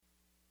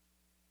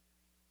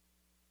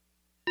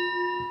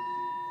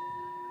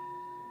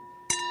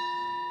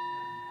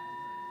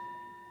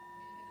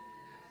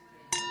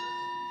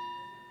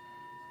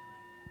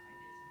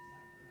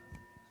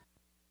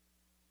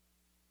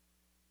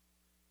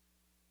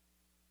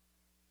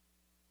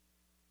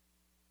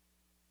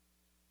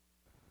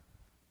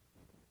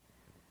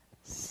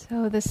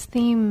So this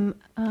theme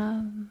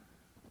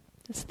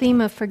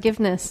of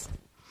forgiveness,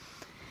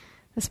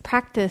 this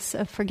practice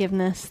of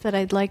forgiveness that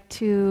I'd like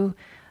to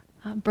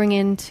bring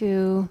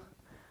into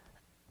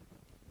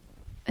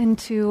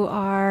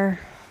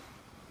our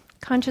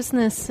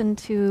consciousness,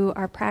 into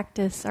our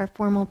practice, our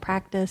formal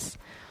practice.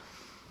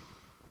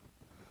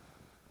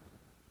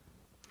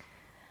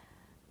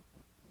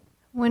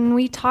 When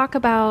we talk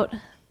about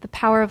the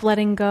power of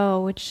letting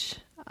go, which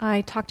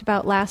I talked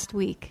about last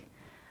week,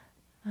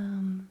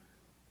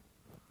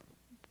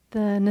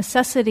 the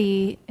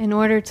necessity in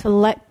order to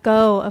let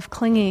go of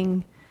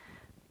clinging,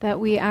 that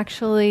we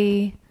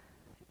actually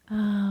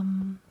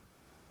are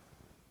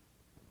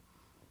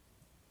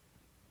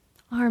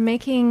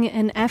making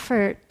an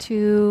effort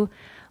to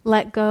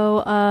let go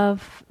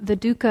of the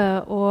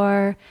dukkha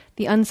or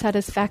the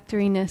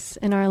unsatisfactoriness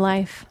in our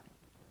life.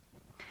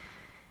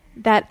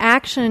 That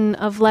action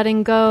of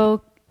letting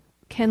go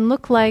can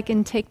look like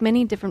and take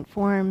many different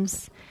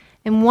forms.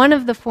 And one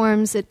of the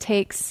forms it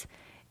takes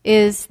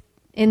is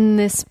in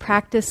this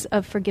practice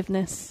of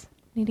forgiveness,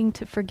 needing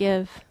to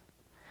forgive.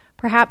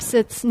 Perhaps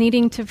it's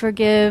needing to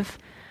forgive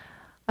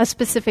a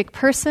specific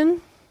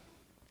person.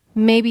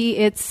 Maybe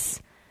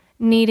it's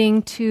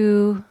needing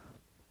to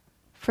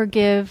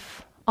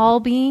forgive all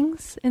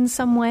beings in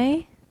some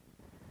way.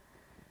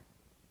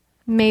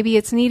 Maybe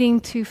it's needing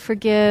to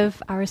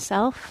forgive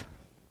ourselves.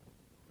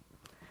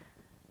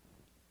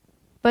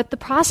 But the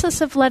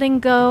process of letting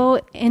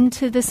go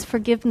into this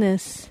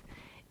forgiveness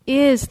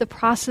is the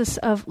process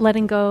of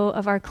letting go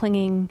of our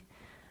clinging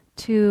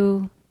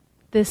to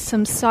this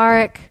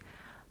samsaric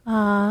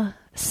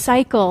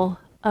cycle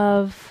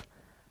of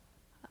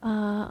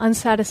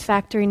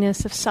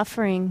unsatisfactoriness, of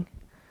suffering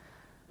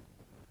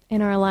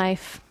in our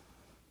life.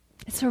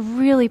 It's a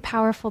really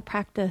powerful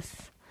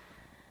practice.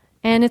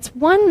 And it's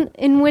one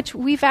in which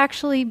we've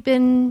actually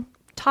been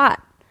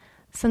taught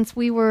since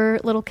we were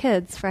little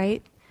kids,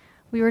 right?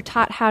 We were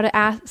taught how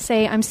to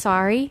say, I'm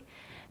sorry,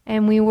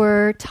 and we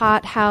were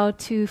taught how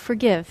to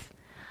forgive.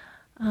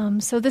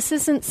 So this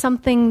isn't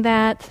something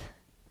that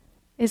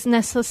is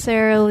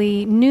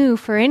necessarily new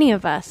for any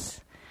of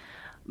us,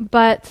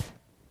 but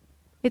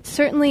it's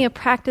certainly a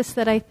practice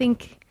that I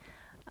think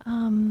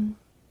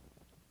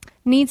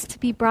needs to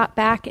be brought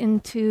back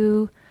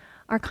into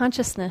our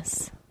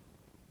consciousness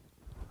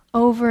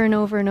over and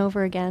over and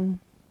over again.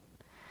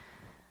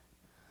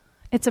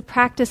 It's a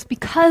practice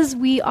because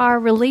we are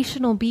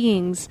relational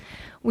beings.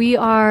 We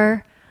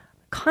are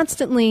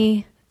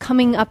constantly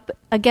coming up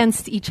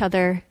against each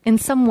other in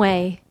some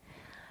way.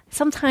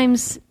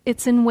 Sometimes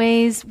it's in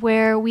ways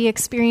where we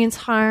experience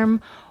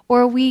harm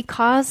or we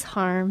cause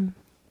harm.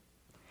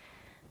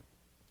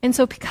 And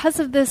so because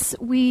of this,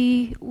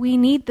 we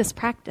need this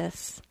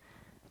practice.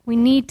 We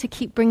need to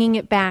keep bringing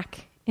it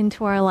back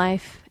into our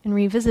life and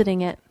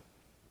revisiting it.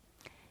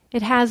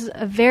 It has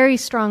a very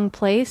strong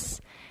place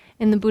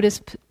in the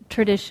Buddhist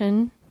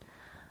tradition.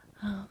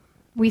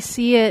 We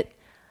see it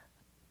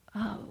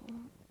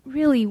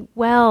really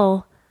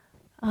well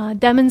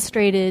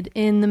demonstrated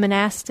in the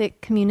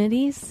monastic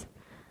communities.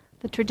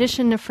 The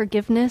tradition of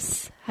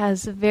forgiveness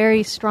has a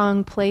very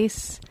strong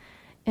place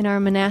in our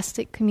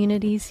monastic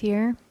communities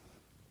here.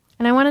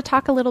 And I want to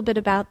talk a little bit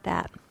about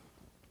that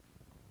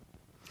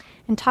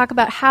and talk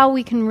about how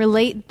we can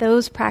relate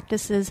those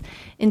practices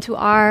into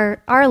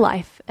our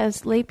life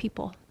as lay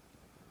people.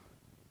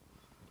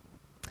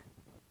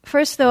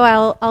 First, though,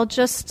 I'll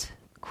just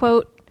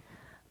quote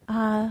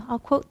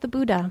the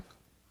Buddha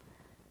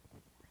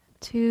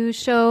to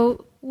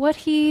show what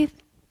he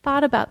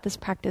thought about this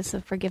practice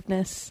of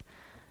forgiveness,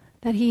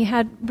 that he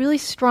had really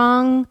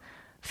strong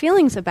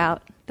feelings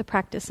about the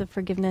practice of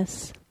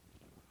forgiveness.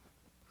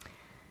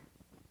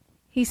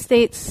 He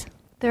states,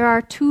 there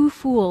are two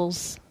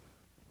fools.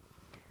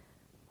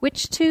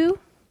 Which two?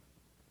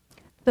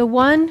 The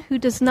one who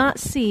does not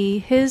see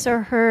his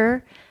or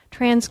her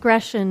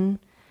transgression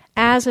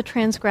as a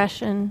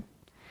transgression,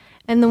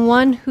 and the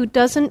one who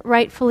doesn't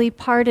rightfully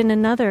pardon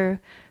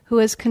another who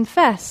has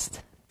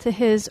confessed to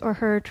his or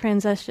her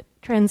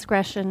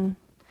transgression.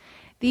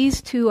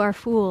 These two are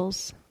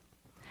fools.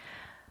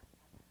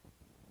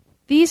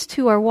 These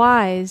two are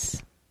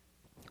wise.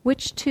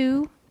 Which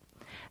two?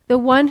 The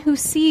one who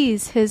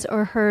sees his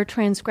or her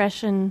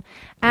transgression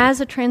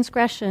as a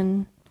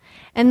transgression,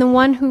 and the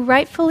one who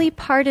rightfully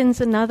pardons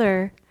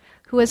another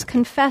who has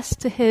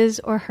confessed to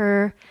his or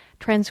her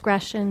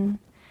transgression.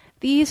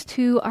 These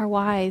two are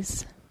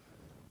wise.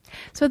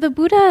 So the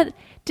Buddha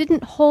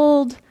didn't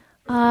hold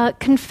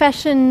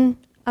confession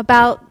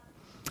about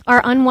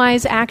our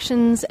unwise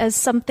actions as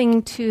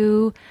something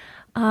to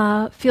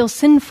feel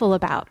sinful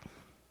about.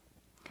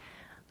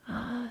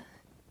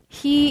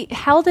 He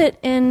held it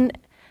in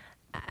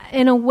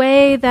a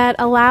way that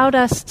allowed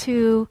us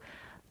to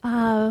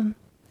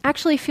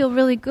actually feel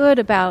really good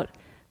about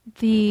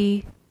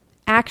the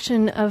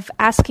action of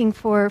asking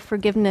for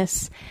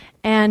forgiveness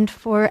and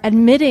for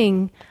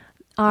admitting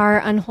our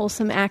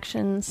unwholesome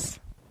actions.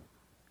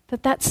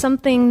 That's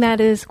something that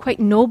is quite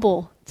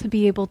noble to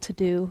be able to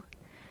do.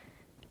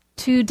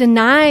 To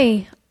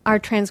deny our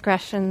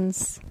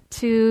transgressions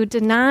to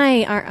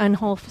deny our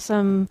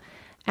unwholesome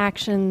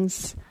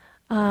actions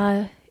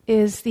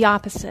is the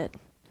opposite.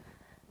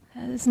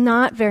 It's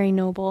not very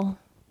noble.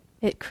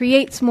 It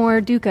creates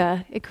more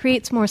dukkha. It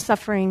creates more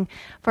suffering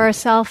for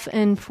ourselves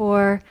and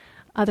for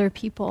other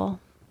people.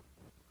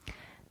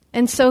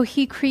 And so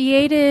he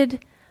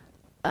created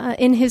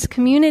in his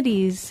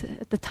communities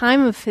at the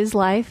time of his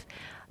life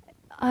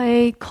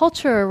a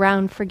culture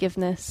around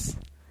forgiveness,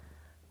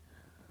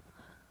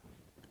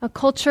 a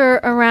culture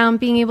around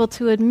being able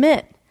to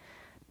admit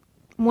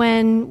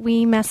when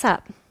we mess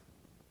up.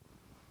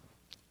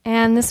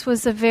 And this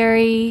was a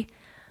very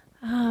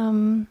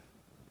in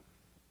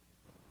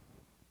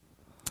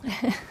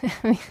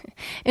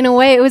a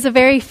way, it was a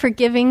very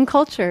forgiving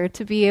culture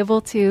to be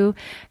able to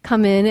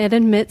come in and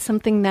admit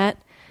something that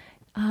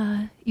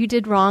you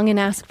did wrong and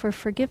ask for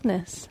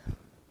forgiveness.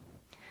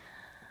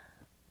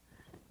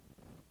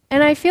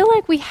 And I feel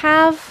like we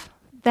have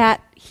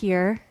that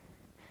here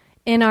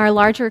in our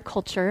larger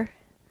culture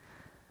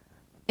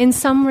in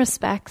some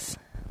respects.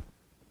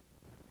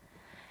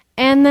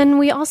 And then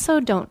we also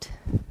don't.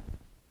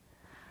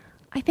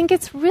 I think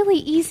it's really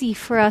easy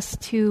for us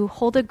to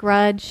hold a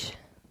grudge,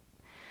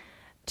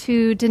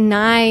 to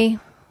deny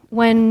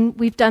when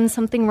we've done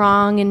something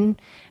wrong,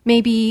 and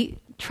maybe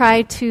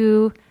try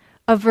to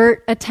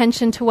avert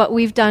attention to what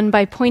we've done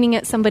by pointing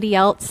at somebody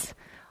else.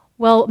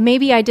 Well,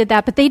 maybe I did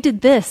that, but they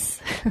did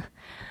this.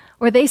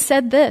 Or they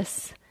said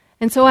this,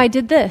 and so I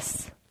did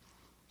this.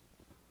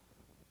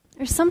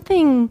 There's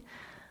something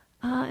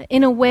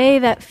in a way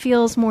that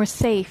feels more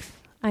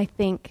safe, I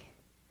think,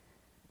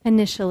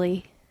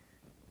 initially,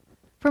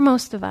 for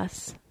most of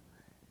us.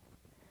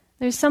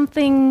 There's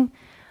something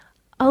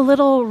a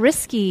little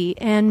risky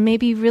and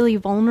maybe really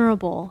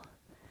vulnerable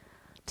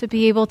to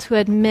be able to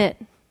admit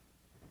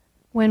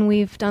when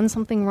we've done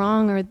something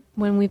wrong or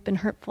when we've been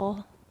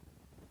hurtful.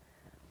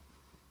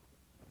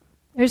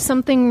 There's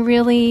something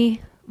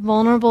really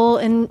vulnerable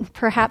and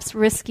perhaps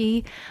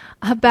risky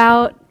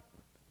about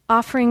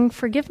offering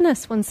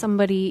forgiveness when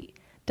somebody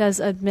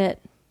does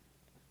admit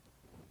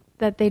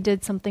that they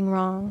did something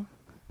wrong.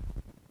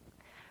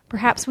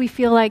 Perhaps we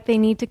feel like they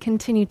need to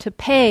continue to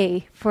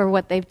pay for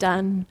what they've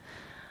done.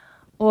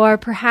 Or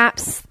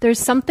perhaps there's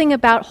something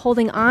about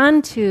holding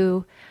on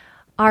to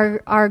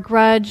our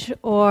grudge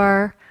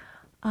or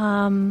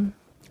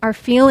our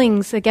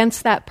feelings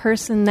against that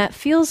person that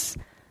feels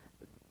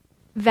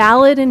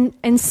valid and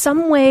in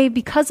some way,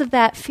 because of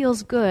that,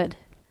 feels good.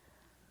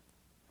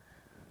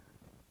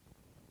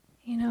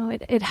 You know,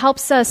 it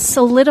helps us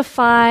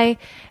solidify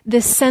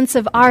this sense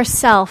of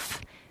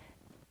ourself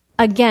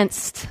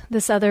against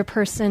this other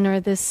person or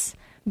this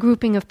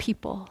grouping of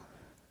people.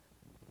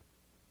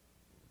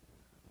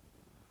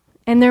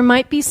 And there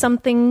might be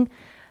something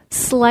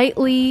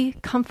slightly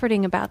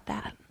comforting about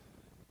that.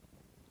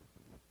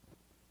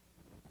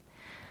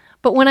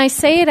 But when I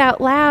say it out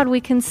loud,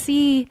 we can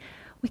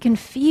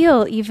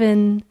feel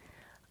even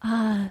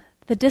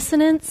the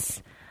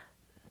dissonance,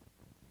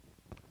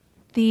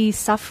 the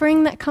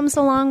suffering that comes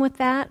along with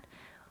that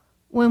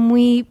when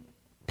we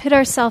pit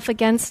ourselves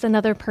against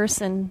another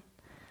person,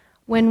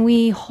 when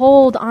we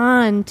hold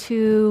on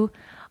to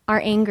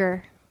our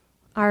anger,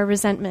 our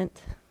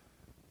resentment.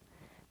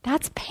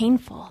 That's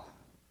painful.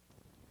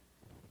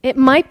 It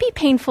might be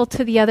painful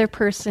to the other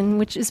person,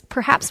 which is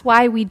perhaps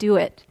why we do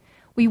it.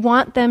 We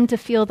want them to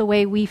feel the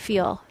way we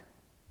feel.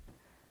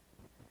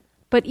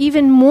 But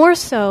even more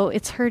so,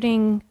 it's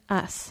hurting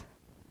us.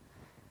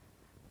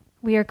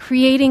 We are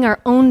creating our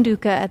own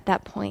dukkha at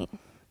that point,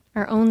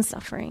 our own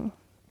suffering.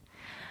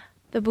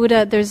 The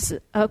Buddha, there's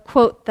a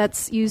quote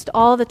that's used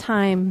all the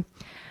time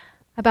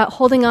about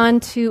holding on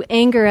to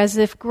anger as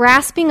if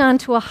grasping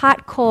onto a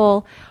hot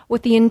coal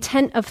with the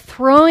intent of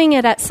throwing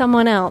it at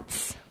someone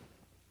else.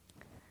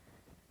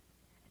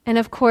 And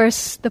of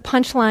course, the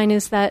punchline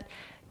is that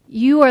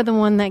you are the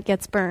one that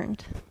gets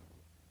burned.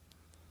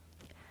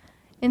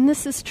 And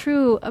this is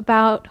true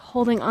about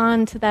holding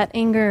on to that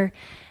anger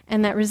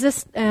and that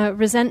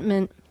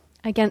resentment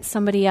against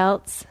somebody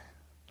else.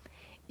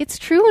 It's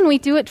true when we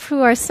do it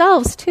to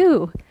ourselves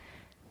too.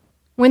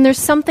 When there's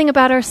something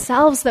about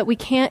ourselves that we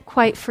can't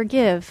quite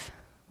forgive.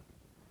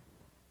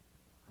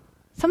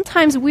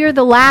 Sometimes we're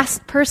the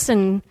last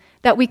person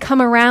that we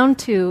come around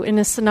to in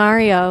a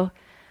scenario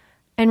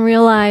and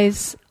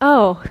realize,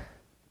 oh,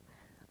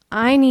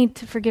 I need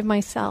to forgive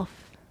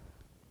myself.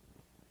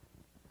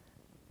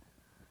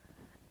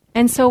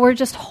 And so we're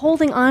just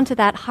holding on to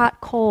that hot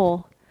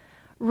coal,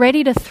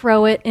 ready to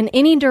throw it in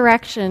any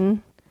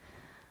direction.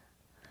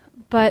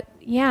 But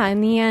yeah, in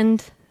the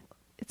end,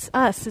 it's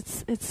us.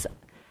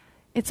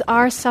 It's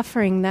our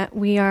suffering that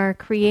we are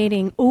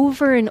creating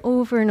over and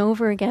over and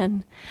over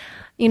again.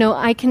 You know,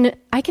 I can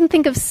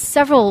think of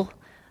several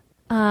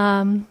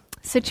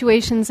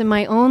situations in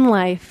my own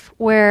life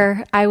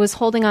where I was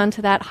holding on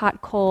to that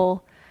hot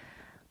coal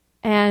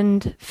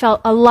and felt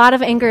a lot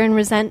of anger and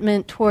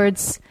resentment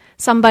towards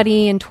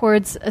somebody and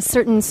towards a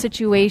certain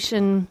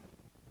situation.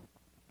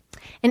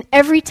 And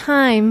every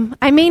time,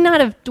 I may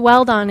not have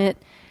dwelled on it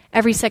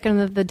every second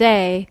of the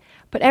day,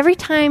 But every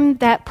time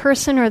that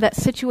person or that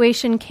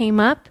situation came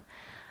up,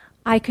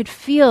 I could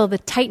feel the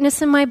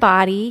tightness in my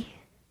body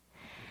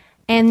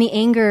and the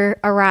anger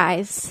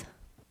arise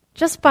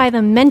just by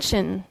the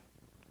mention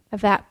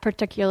of that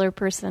particular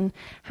person.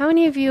 How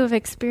many of you have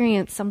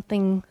experienced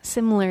something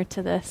similar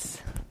to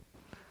this?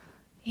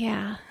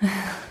 Yeah.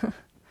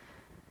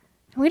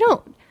 We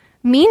don't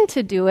mean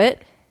to do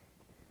it.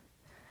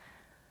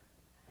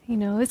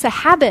 It's a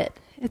habit.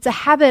 It's a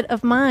habit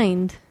of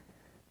mind.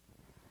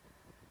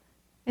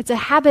 It's a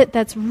habit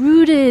that's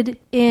rooted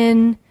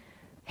in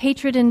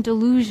hatred and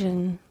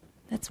delusion.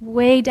 That's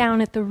way down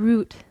at the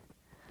root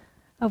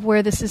of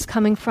where this is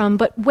coming from.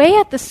 But way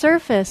at the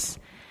surface,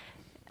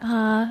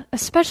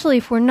 especially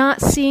if we're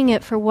not seeing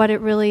it for what it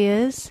really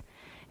is,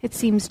 it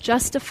seems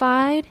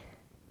justified.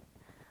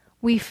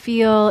 We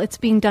feel it's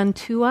being done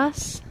to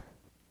us.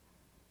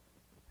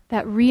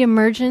 That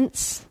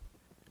reemergence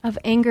of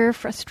anger,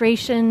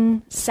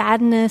 frustration,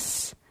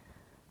 sadness.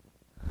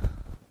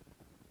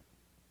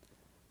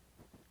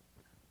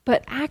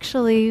 But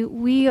actually,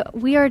 we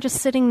are just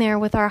sitting there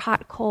with our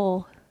hot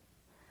coal.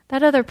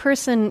 That other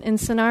person in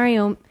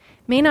scenario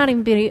may not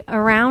even be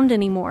around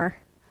anymore.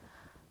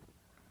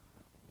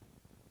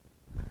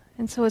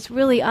 And so it's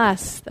really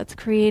us that's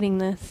creating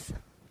this.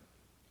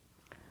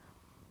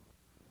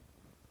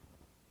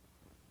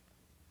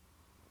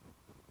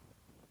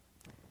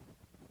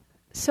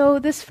 So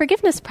this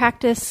forgiveness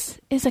practice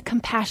is a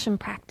compassion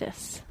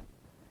practice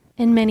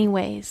in many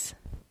ways.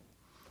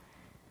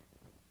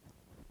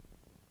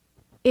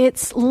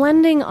 It's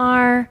lending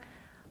our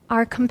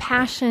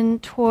compassion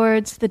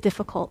towards the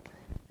difficult.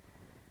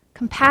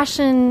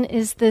 Compassion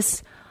is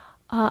this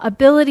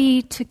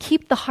ability to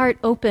keep the heart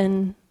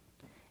open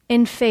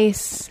in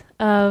face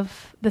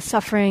of the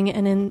suffering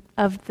and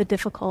of the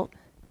difficult.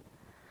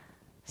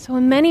 So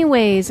in many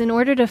ways, in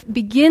order to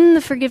begin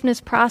the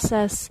forgiveness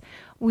process,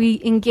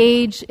 we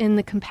engage in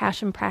the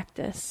compassion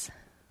practice,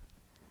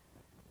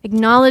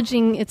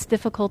 acknowledging its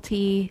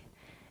difficulty,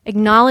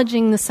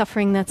 acknowledging the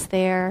suffering that's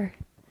there,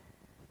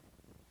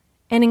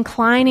 and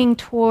inclining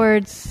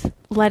towards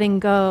letting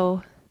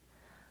go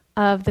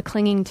of the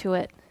clinging to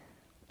it.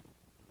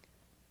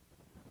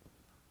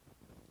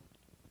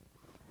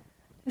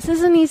 This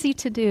isn't easy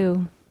to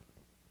do.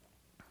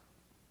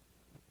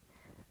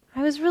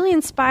 I was really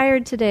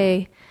inspired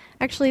today.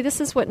 Actually,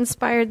 this is what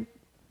inspired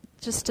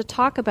just to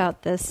talk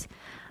about this.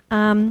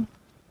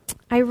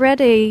 I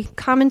read a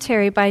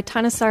commentary by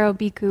Thanissaro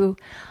Bhikkhu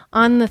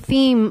on the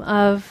theme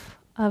of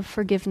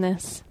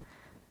forgiveness.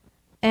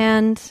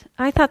 And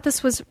I thought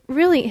this was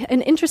really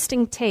an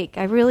interesting take.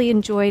 I really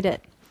enjoyed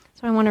it.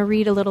 So I want to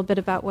read a little bit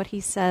about what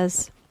he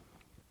says.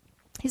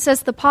 He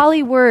says, the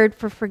Pali word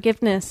for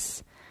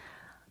forgiveness,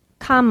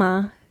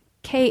 kama,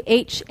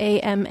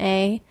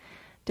 Khama,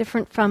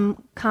 different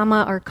from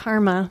kama or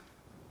karma,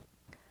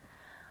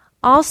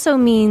 also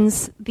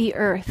means the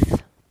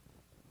earth.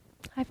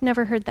 I've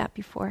never heard that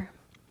before.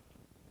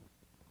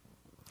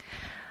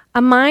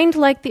 A mind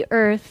like the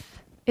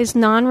earth is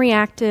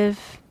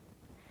non-reactive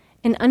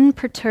and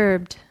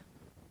unperturbed.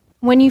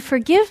 When you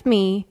forgive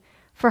me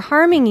for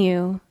harming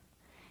you,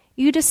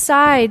 you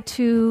decide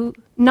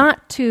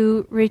not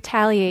to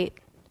retaliate,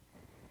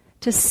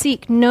 to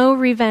seek no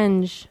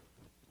revenge.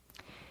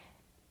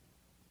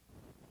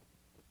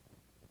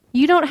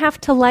 You don't have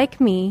to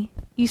like me.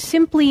 You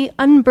simply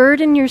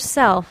unburden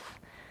yourself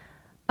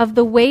of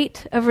the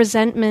weight of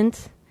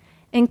resentment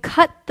and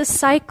cut the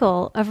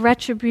cycle of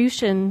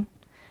retribution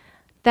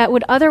that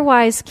would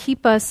otherwise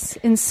keep us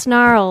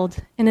ensnarled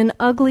in an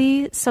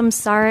ugly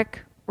samsaric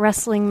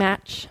wrestling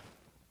match.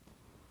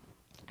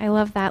 I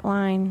love that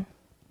line.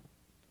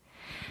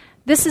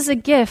 This is a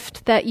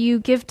gift that you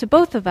give to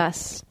both of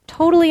us,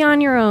 totally on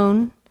your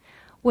own,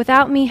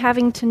 without me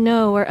having to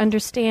know or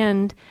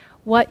understand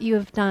what you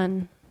have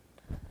done.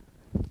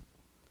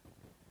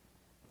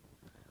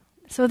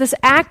 So this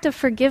act of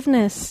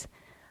forgiveness,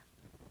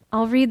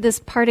 I'll read this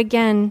part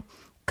again,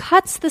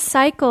 cuts the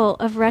cycle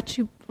of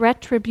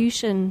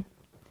retribution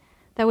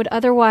that would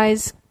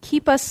otherwise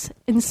keep us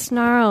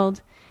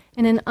ensnarled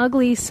in an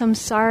ugly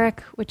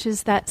samsaric, which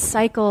is that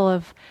cycle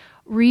of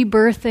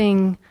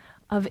rebirthing,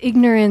 of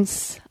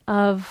ignorance,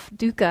 of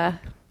dukkha.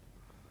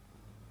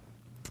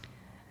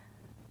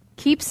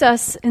 Keeps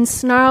us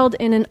ensnarled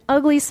in an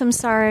ugly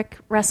samsaric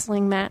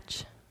wrestling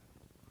match.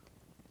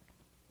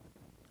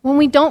 When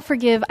we don't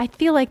forgive, I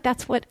feel like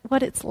that's what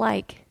it's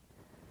like.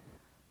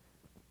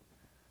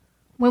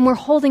 When we're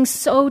holding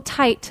so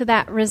tight to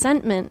that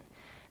resentment,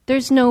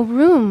 there's no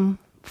room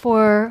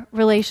for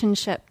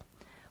relationship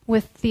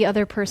with the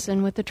other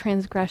person, with the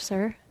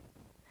transgressor.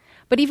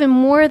 But even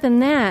more than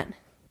that,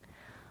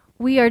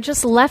 we are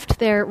just left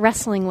there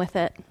wrestling with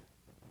it.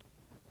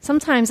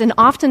 Sometimes and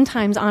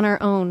oftentimes on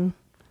our own,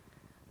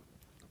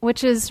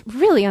 which is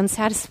really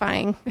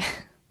unsatisfying.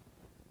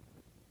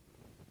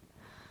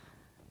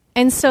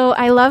 And so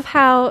I love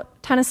how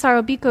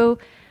Thanissaro Bhikkhu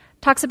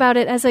talks about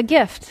it as a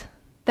gift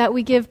that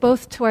we give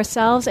both to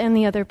ourselves and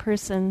the other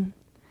person.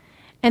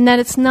 And that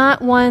it's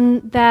not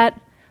one that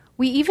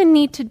we even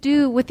need to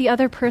do with the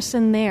other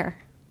person there.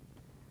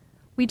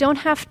 We don't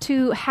have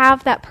to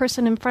have that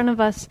person in front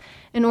of us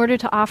in order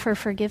to offer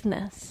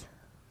forgiveness.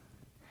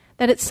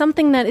 That it's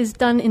something that is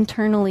done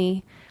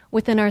internally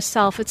within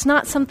ourselves. It's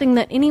not something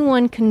that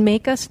anyone can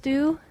make us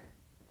do.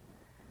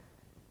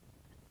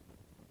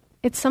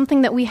 It's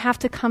something that we have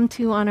to come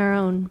to on our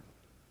own.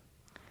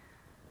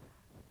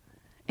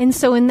 And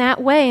so in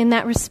that way, in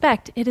that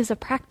respect, it is a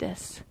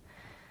practice.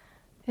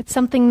 It's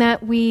something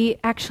that we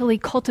actually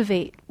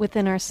cultivate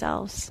within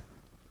ourselves.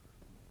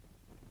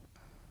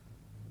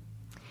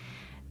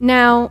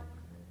 Now,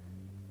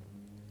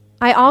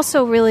 I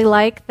also really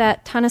like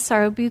that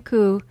Thanissaro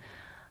Bhikkhu,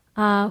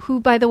 who,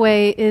 by the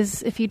way,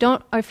 is, if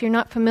you're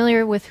not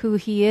familiar with who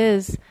he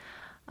is,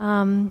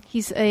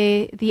 he's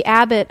the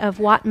abbot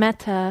of Wat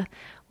Metta,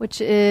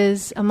 which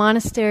is a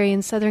monastery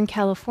in Southern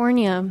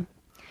California.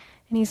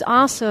 And he's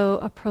also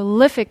a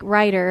prolific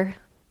writer.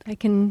 I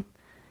can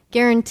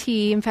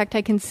guarantee, in fact,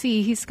 I can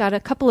see he's got a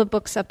couple of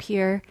books up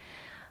here,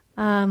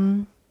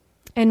 and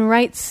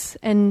writes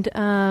and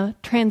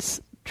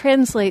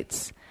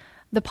translates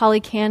the Pali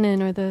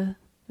Canon, or the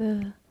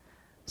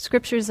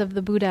scriptures of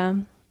the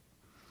Buddha,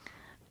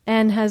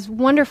 and has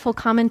wonderful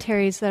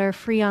commentaries that are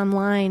free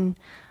online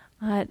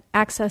at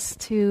access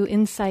to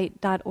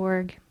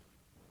insight.org.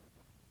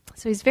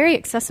 So he's very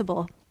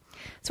accessible.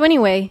 So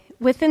anyway,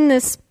 within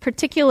this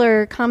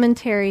particular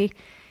commentary,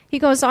 he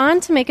goes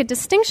on to make a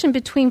distinction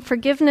between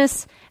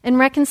forgiveness and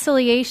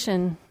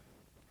reconciliation,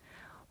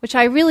 which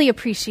I really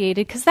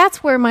appreciated, because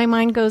that's where my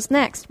mind goes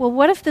next. Well,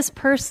 what if this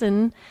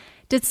person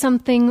did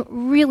something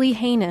really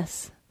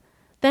heinous?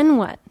 Then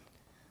what?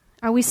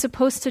 Are we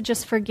supposed to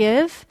just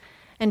forgive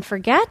and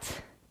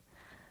forget?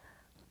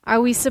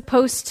 Are we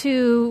supposed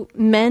to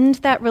mend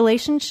that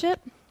relationship?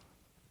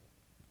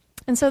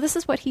 And so this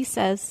is what he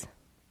says.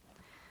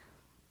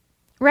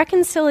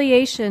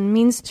 Reconciliation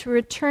means to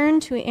return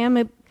to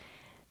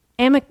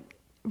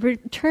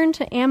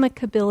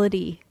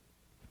amicability.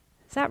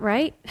 Is that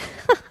right?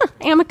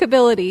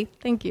 Amicability,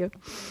 thank you.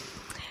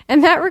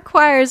 And that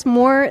requires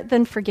more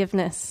than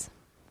forgiveness.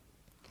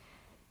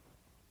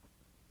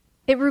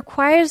 It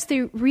requires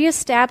the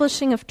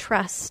reestablishing of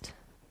trust.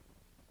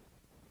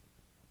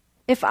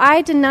 If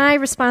I deny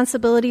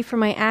responsibility for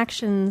my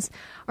actions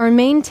or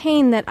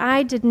maintain that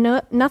I did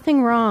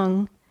nothing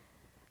wrong,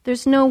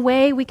 there's no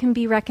way we can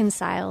be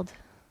reconciled.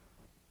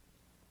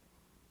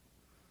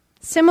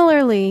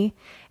 Similarly,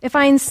 if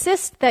I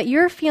insist that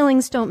your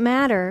feelings don't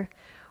matter,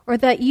 or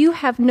that you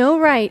have no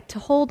right to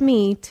hold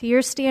me to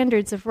your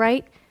standards of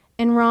right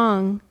and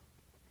wrong,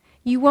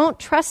 you won't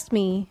trust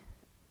me.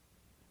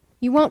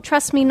 You won't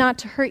trust me not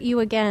to hurt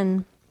you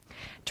again.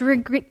 To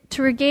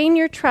regain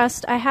your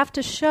trust, I have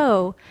to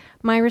show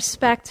my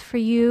respect for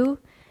you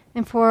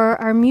and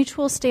for our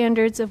mutual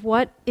standards of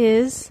what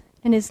is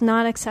and is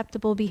not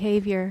acceptable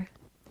behavior.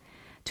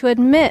 To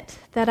admit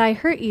that I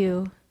hurt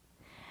you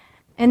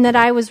and that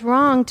I was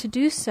wrong to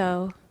do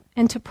so,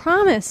 and to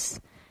promise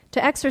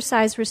to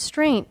exercise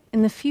restraint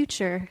in the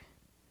future.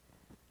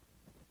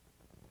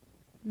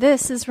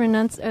 This is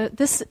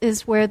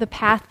where the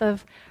path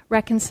of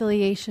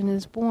reconciliation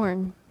is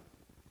born.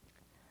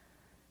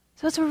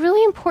 So it's a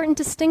really important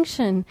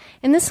distinction,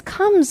 and this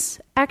comes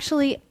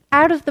actually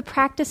out of the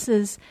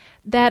practices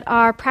that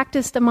are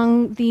practiced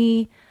among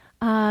the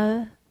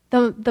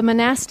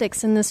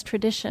monastics in this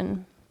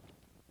tradition.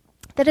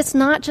 That it's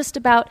not just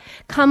about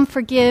come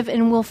forgive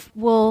and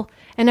we'll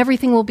and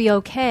everything will be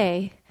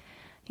okay.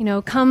 You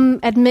know, come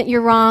admit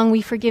you're wrong,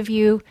 we forgive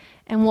you,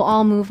 and we'll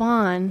all move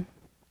on.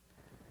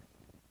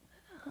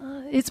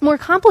 It's more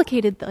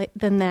complicated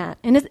than that,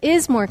 and it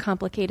is more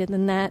complicated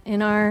than that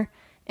in our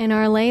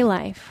lay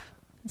life.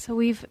 So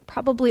we've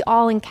probably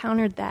all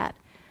encountered that,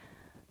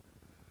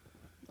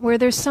 where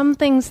there's some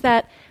things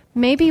that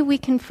maybe we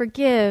can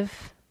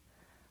forgive,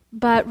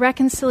 but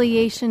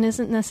reconciliation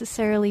isn't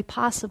necessarily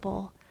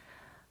possible.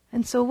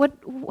 And so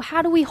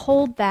how do we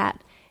hold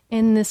that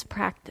in this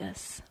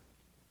practice?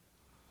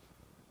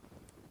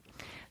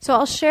 So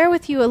I'll share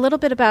with you a little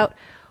bit about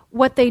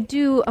what they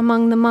do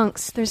among the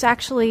monks. There's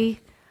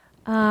actually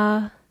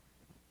a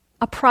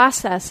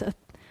process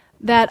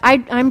that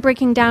I'm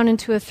breaking down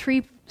into a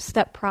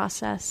 3-step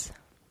process.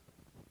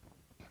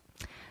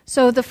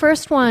 So the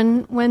first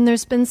one, when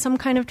there's been some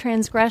kind of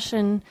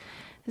transgression,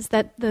 is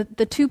that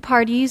the two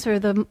parties or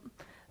the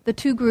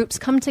two groups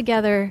come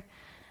together,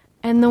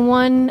 and the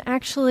one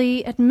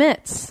actually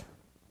admits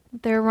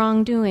their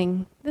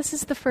wrongdoing. This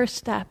is the first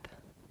step.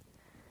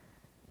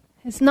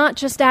 It's not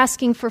just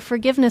asking for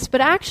forgiveness, but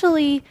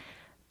actually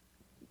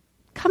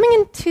coming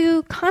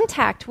into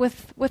contact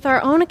with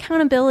our own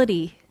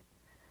accountability.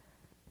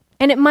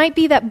 And it might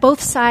be that both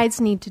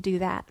sides need to do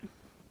that.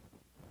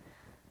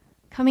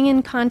 Coming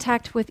in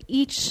contact with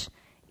each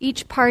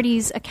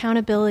party's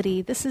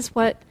accountability. This is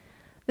what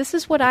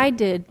I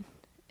did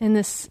in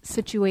this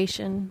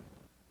situation.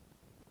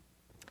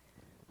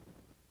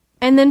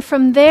 And then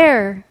from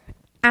there,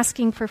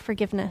 asking for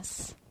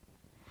forgiveness.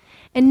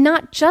 And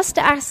not just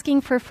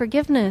asking for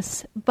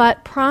forgiveness,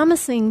 but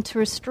promising to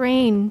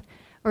restrain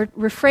or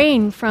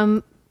refrain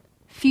from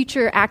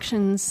future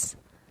actions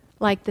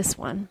like this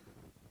one.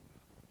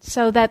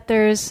 so that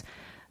there's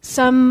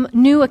some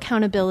new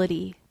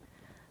accountability,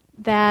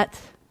 that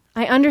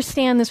I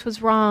understand this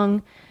was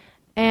wrong,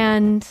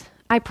 and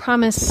I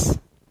promise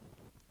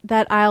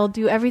that I'll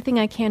do everything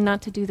I can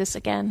not to do this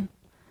again.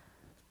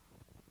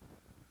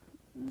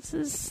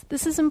 This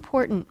is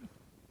important.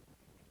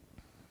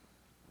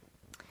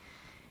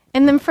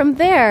 And then from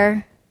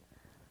there,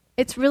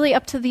 it's really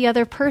up to the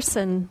other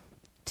person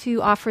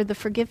to offer the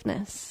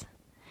forgiveness.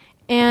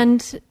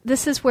 And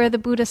this is where the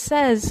Buddha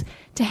says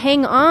to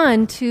hang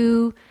on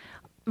to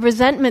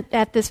resentment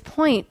at this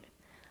point,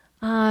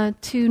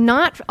 to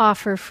not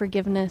offer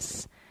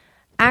forgiveness,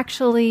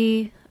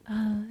 actually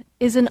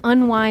is an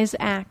unwise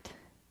act.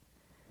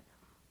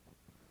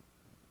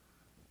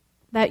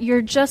 That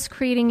you're just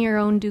creating your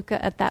own dukkha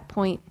at that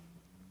point.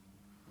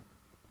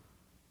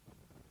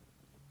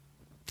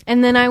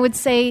 And then I would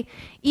say,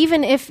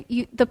 even if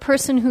the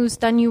person who's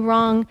done you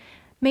wrong,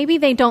 maybe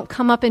they don't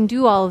come up and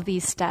do all of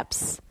these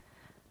steps.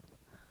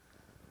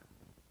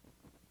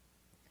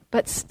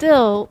 But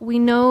still, we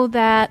know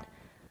that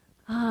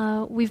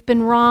we've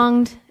been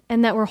wronged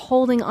and that we're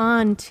holding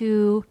on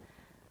to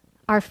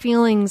our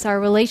feelings, our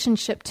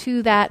relationship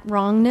to that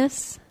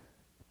wrongness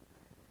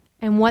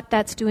and what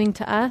that's doing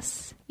to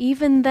us.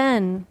 Even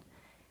then,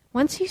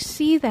 once you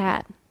see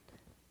that,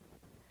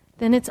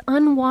 then it's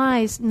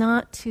unwise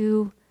not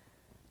to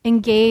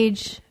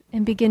engage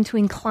and begin to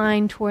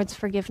incline towards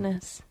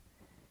forgiveness,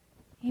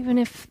 even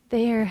if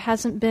there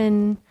hasn't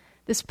been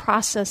this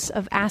process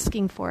of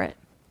asking for it.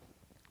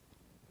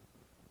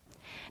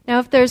 Now,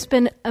 if there's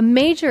been a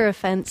major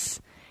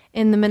offense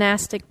in the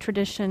monastic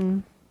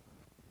tradition,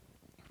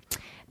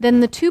 then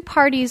the two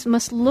parties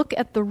must look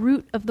at the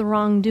root of the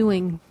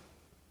wrongdoing.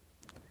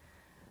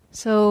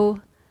 So,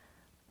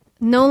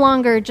 no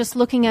longer just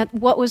looking at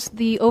what was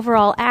the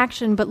overall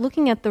action, but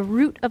looking at the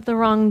root of the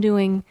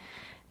wrongdoing.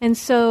 And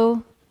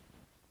so,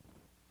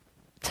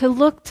 to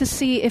look to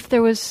see if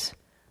there was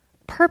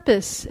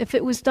purpose, if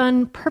it was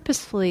done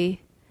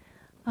purposefully,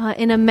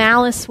 in a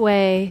malice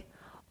way,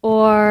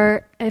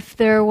 or if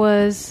there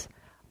was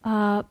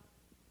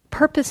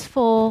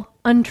purposeful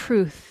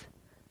untruth.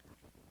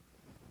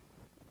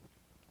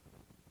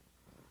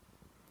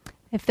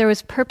 If there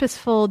was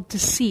purposeful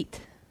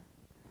deceit.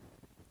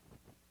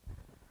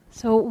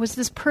 So was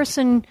this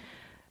person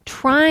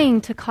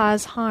trying to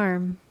cause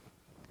harm?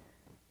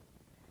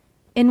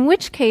 In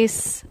which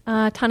case,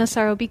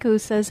 Thanissaro Bhikkhu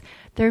says,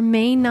 there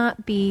may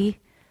not be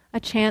a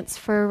chance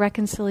for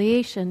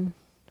reconciliation.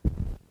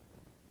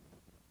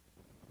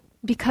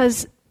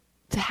 Because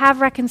to have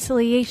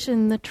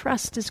reconciliation, the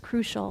trust is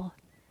crucial.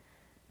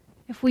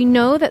 If we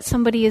know that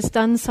somebody has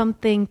done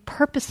something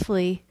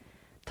purposefully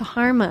to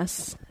harm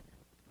us,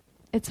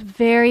 it's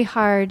very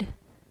hard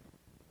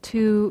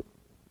to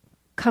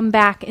come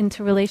back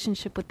into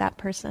relationship with that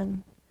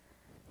person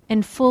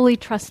and fully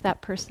trust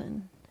that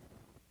person.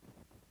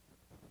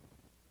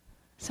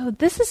 So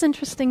this is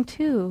interesting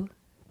too.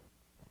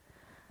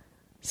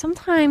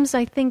 Sometimes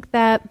I think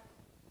that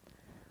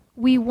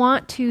we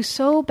want to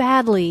so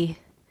badly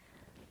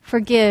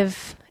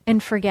forgive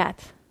and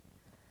forget.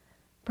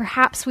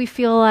 Perhaps we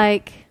feel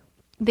like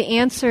the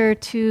answer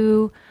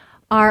to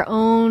our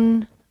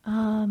own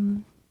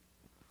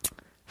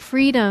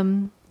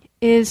freedom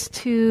is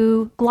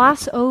to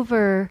gloss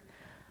over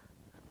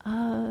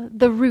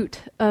the root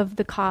of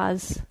the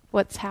cause,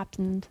 what's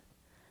happened.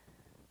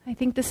 I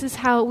think this is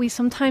how we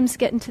sometimes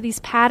get into these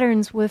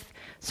patterns with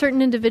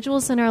certain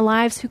individuals in our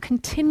lives who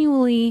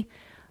continually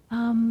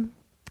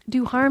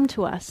do harm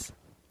to us.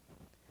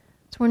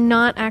 So we're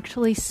not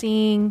actually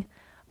seeing,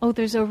 oh,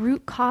 there's a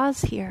root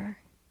cause here.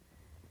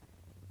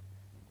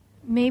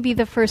 Maybe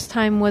the first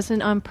time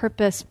wasn't on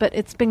purpose, but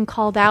it's been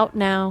called out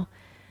now.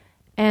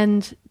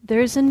 And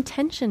there's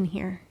intention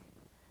here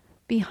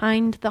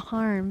behind the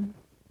harm.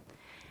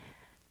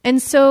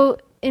 And so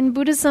in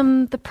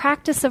Buddhism, the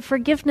practice of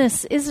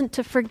forgiveness isn't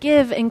to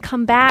forgive and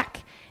come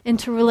back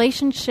into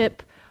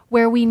relationship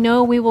where we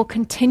know we will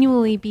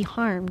continually be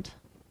harmed.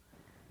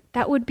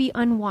 That would be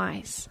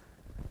unwise.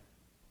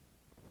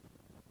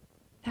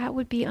 That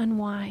would be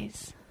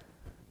unwise.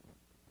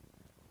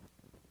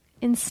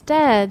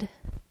 Instead,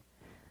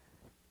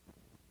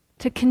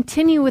 to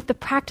continue with the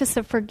practice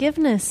of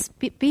forgiveness,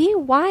 be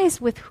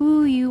wise with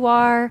who you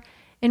are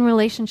in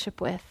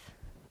relationship with.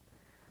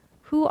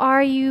 Who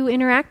are you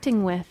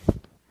interacting with?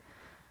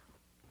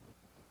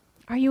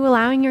 Are you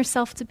allowing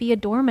yourself to be a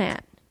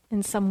doormat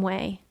in some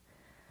way?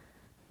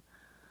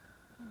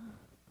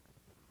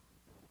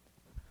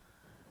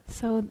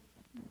 So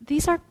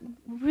these are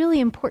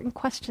really important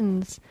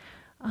questions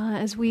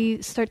as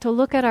we start to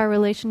look at our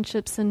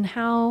relationships and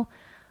how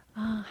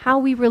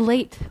we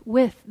relate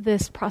with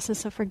this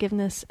process of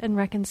forgiveness and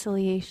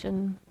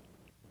reconciliation.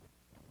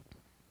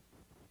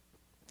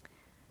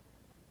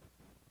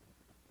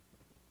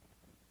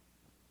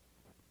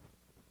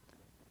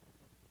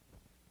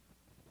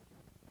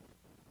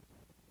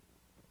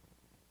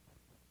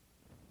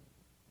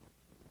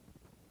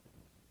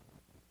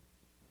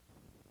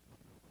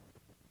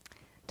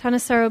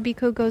 Thanissaro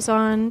Bhikkhu goes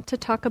on to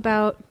talk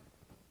about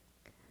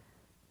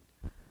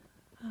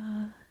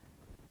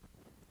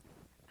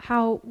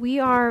how we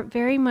are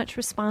very much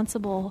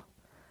responsible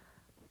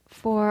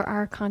for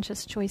our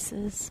conscious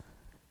choices.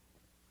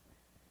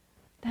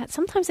 That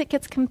sometimes it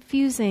gets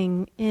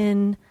confusing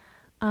in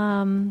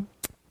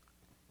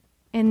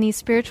these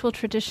spiritual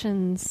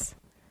traditions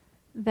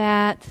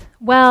that,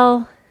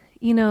 well,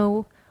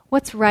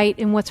 what's right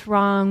and what's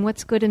wrong,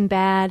 what's good and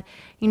bad,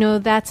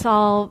 that's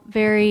all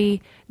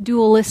very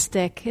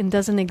dualistic and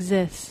doesn't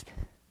exist.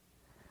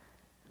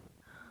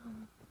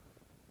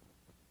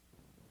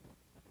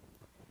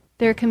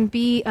 There can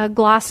be a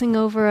glossing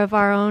over of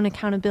our own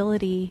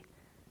accountability,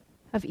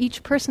 of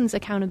each person's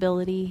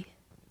accountability,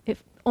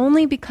 if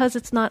only because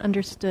it's not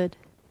understood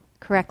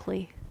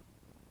correctly.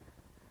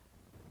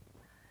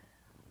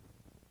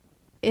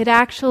 It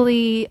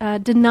actually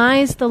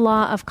denies the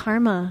law of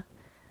karma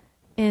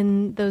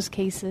in those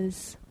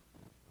cases.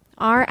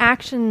 Our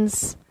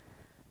actions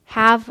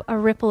have a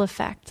ripple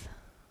effect.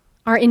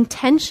 Our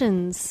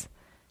intentions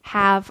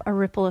have a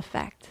ripple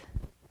effect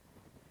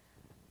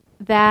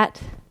that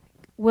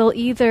will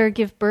either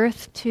give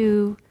birth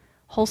to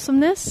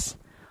wholesomeness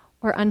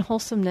or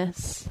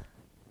unwholesomeness,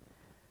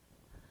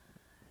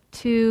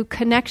 to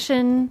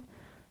connection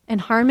and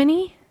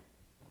harmony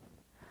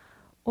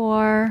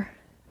or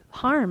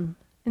harm,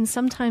 and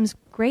sometimes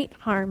great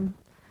harm.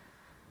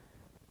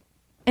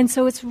 And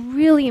so it's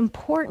really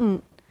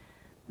important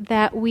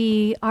that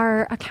we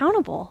are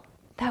accountable,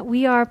 that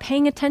we are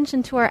paying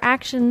attention to our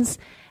actions,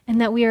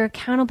 and that we are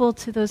accountable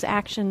to those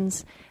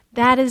actions.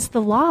 That is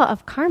the law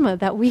of karma,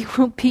 that we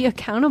will be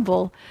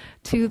accountable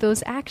to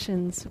those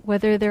actions,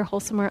 whether they're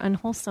wholesome or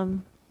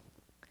unwholesome.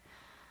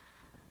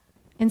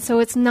 And so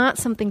it's not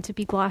something to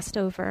be glossed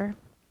over.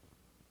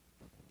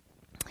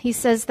 He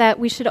says that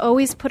we should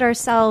always put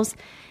ourselves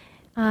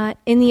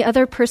in the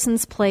other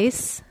person's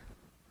place,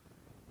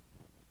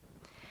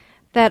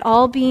 that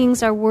all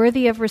beings are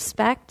worthy of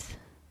respect.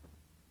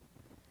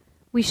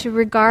 We should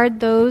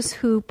regard those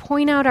who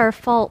point out our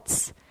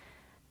faults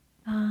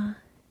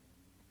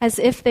as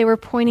if they were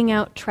pointing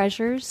out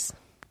treasures.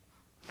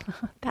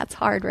 That's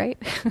hard, right?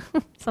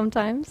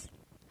 Sometimes.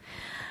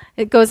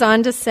 It goes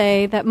on to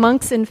say that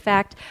monks, in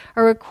fact,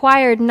 are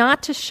required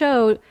not to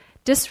show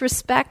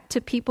disrespect to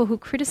people who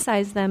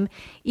criticize them,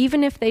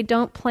 even if they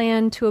don't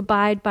plan to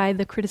abide by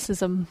the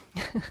criticism.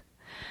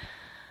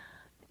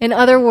 In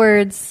other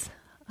words,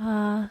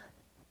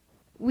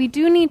 we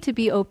do need to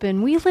be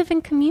open. We live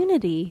in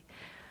community.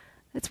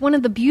 It's one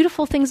of the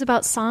beautiful things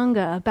about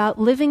Sangha, about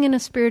living in a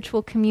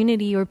spiritual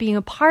community or being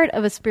a part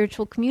of a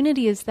spiritual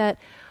community, is that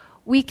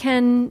we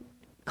can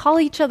call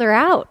each other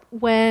out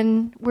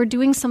when we're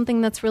doing something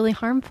that's really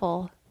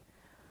harmful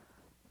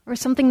or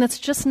something that's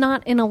just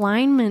not in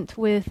alignment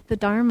with the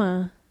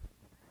Dharma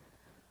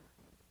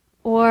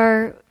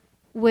or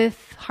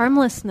with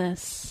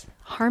harmlessness,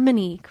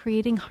 harmony,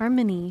 creating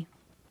harmony.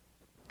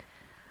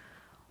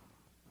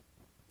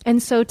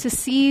 And so to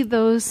see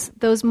those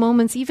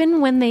moments, even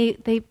when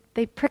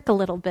they prick a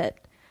little bit,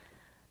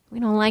 we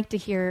don't like to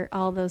hear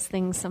all those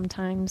things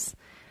sometimes,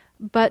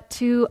 but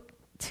to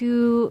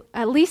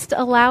at least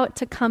allow it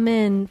to come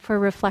in for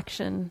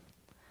reflection,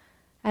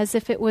 as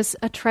if it was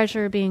a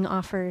treasure being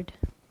offered.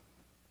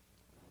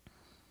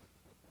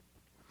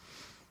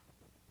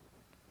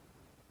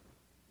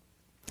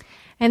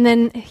 And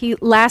then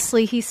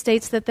lastly, he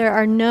states that there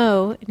are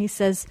no, and he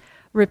says,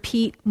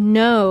 repeat,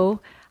 no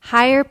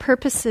higher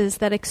purposes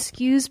that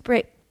excuse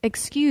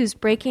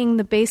breaking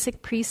the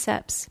basic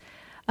precepts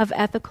of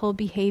ethical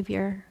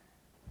behavior.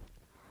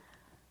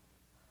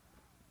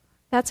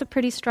 That's a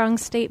pretty strong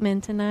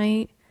statement, and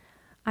I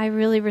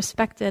really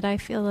respect it. I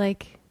feel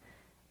like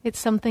it's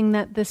something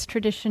that this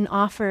tradition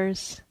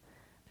offers.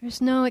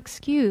 There's no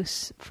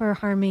excuse for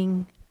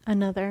harming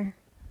another.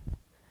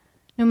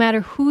 No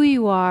matter who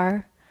you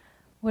are,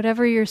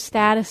 whatever your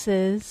status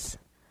is,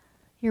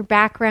 your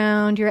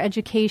background, your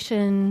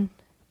education,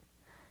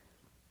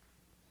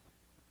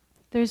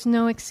 there's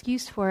no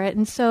excuse for it.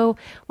 And so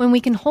when we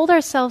can hold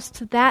ourselves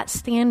to that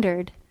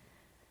standard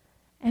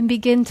and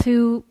begin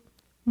to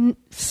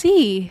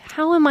see,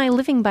 how am I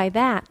living by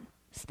that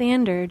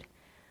standard,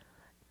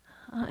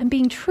 and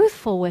being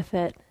truthful with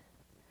it,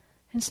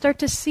 and start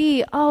to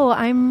see,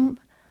 I'm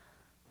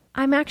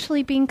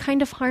actually being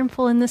kind of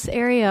harmful in this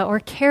area or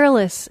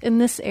careless in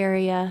this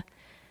area,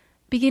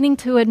 beginning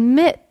to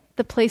admit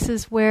the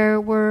places where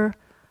we're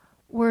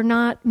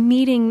not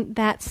meeting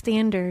that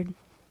standard.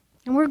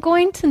 And we're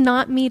going to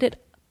not meet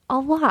it a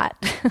lot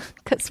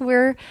because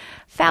we're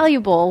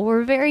fallible,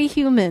 we're very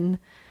human.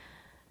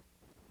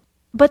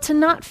 But to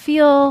not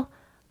feel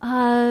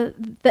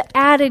the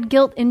added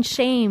guilt and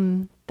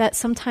shame that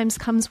sometimes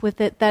comes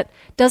with it, that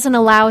doesn't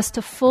allow us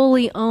to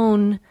fully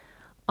own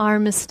our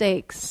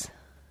mistakes,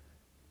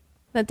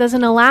 that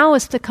doesn't allow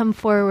us to come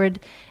forward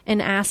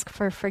and ask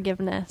for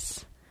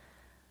forgiveness.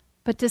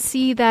 But to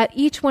see that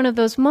each one of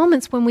those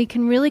moments when we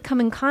can really come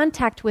in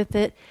contact with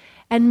it,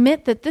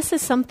 admit that this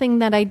is something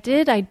that I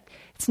did,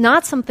 it's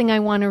not something I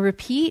want to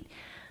repeat,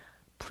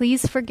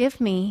 please forgive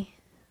me,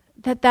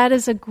 that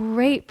is a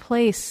great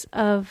place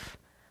of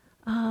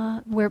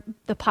where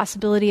the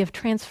possibility of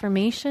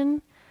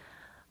transformation,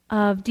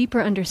 of deeper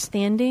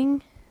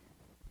understanding,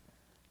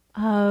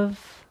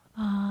 of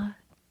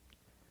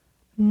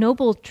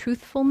noble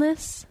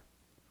truthfulness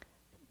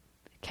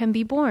can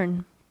be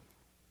born.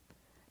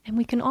 And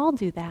we can all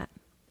do that.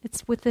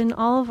 It's within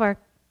all of our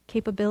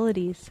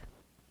capabilities.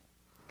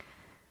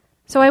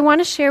 So I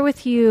want to share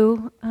with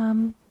you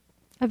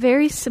a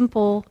very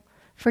simple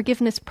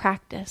forgiveness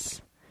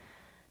practice.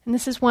 And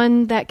this is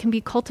one that can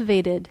be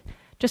cultivated,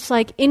 just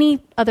like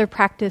any other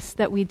practice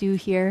that we do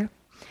here.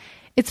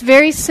 It's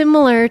very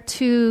similar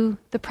to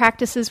the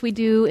practices we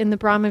do in the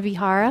Brahma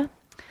Vihara,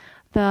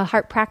 the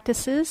heart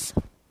practices,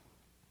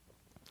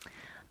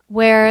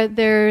 where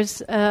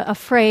there's a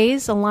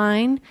phrase, a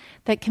line,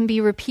 that can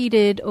be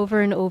repeated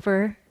over and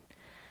over.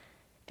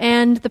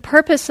 And the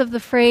purpose of the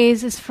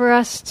phrase is for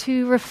us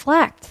to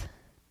reflect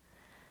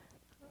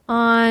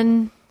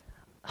on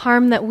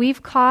harm that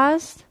we've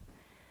caused,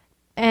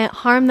 and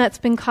harm that's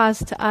been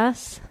caused to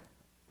us,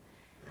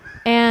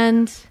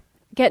 and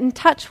get in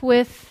touch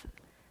with,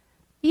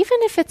 even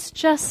if it's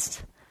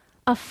just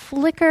a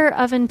flicker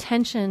of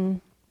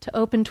intention to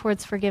open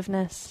towards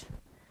forgiveness.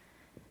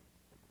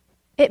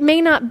 It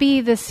may not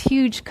be this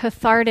huge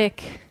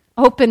cathartic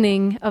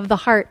opening of the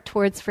heart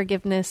towards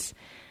forgiveness.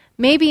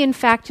 Maybe, in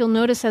fact, you'll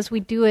notice as we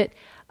do it,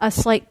 a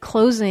slight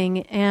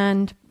closing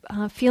and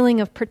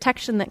feeling of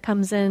protection that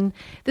comes in.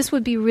 This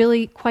would be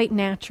really quite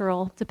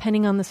natural,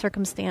 depending on the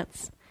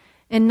circumstance,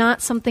 and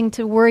not something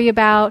to worry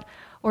about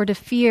or to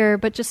fear,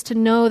 but just to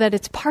know that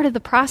it's part of the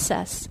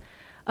process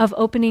of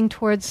opening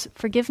towards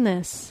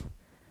forgiveness.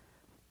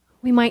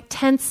 We might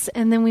tense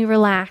and then we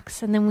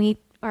relax, and then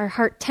our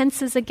heart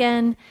tenses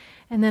again,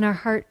 and then our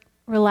heart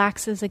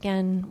relaxes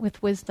again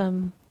with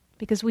wisdom,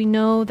 because we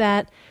know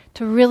that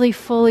to really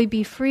fully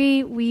be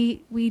free,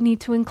 we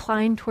need to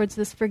incline towards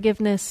this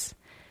forgiveness.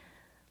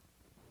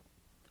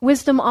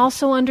 Wisdom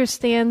also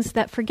understands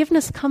that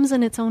forgiveness comes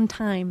in its own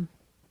time.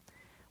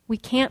 We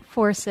can't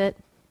force it.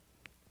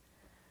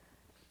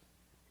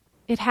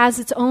 It has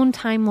its own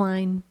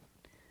timeline.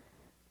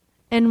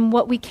 And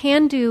what we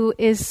can do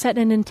is set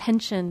an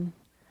intention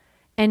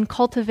and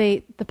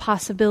cultivate the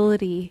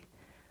possibility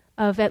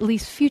of at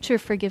least future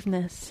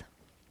forgiveness.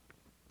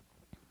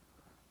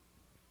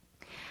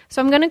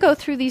 So I'm going to go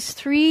through these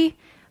 3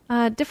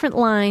 different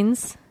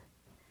lines.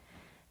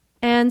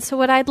 And so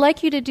what I'd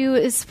like you to do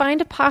is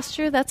find a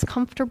posture that's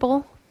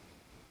comfortable.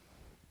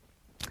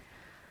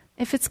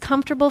 If it's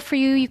comfortable for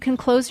you, you can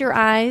close your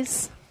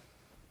eyes.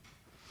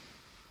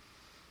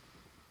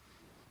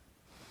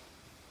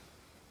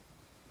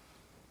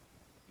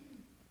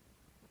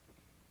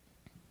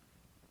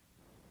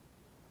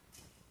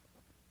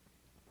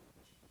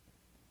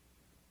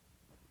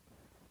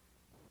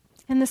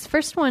 And this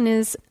first one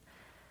is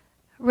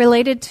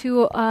related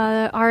to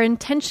our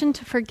intention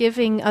to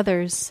forgiving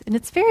others. And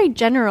it's very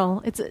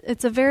general.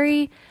 It's a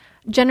very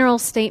general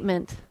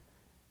statement.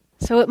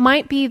 So it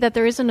might be that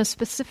there isn't a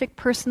specific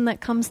person that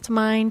comes to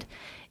mind.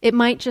 It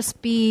might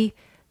just be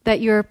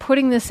that you're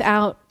putting this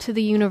out to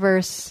the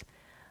universe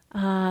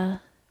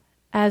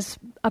as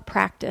a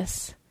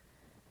practice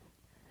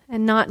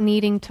and not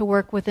needing to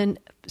work with a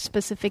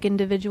specific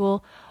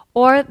individual.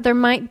 Or there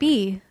might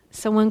be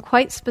someone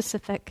quite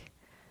specific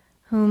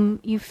whom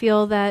you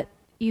feel that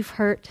you've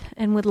hurt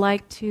and would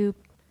like to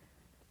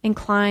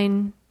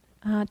incline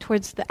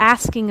towards the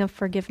asking of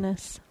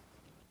forgiveness.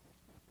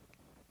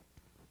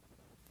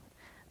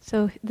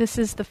 So this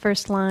is the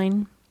first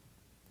line.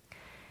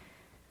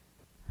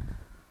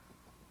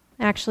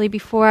 Actually,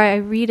 before I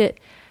read it,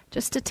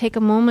 just to take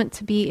a moment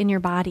to be in your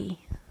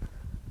body.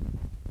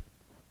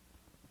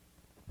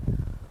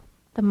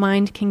 The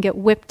mind can get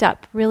whipped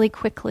up really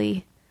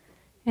quickly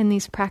in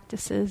these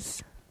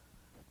practices.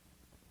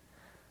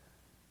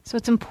 So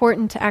it's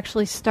important to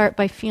actually start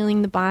by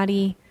feeling the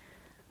body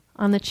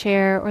on the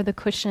chair or the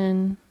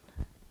cushion,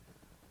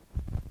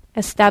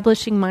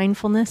 establishing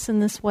mindfulness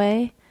in this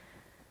way,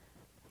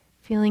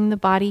 feeling the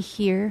body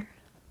here,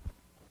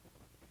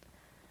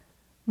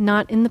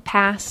 not in the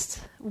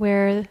past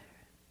where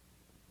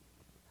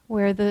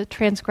the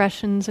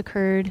transgressions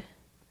occurred,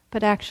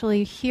 but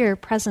actually here,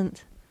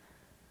 present,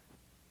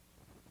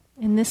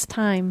 in this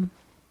time.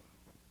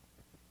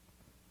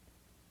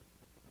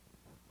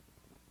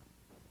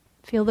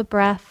 Feel the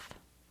breath.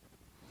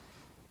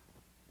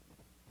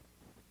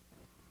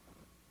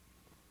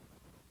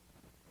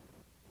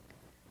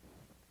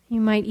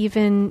 You might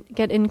even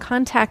get in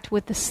contact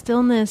with the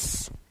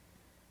stillness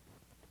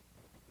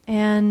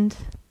and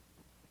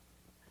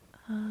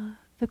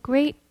the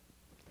great,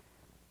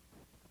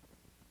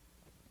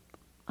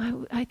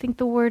 I think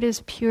the word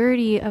is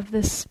purity of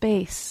this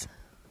space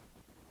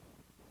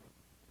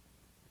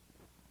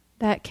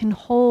that can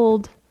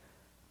hold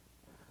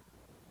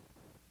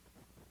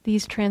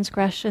these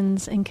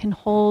transgressions and can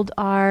hold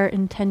our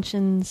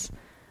intentions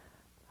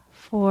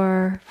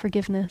for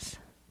forgiveness.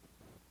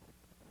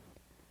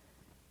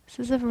 This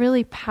is a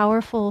really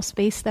powerful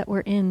space that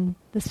we're in,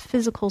 this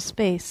physical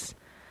space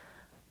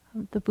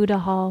of the Buddha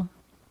Hall.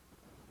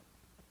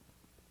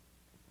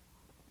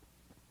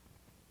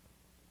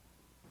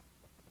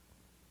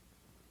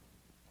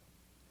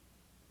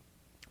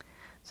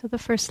 So the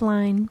first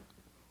line.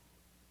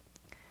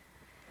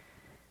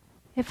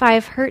 If I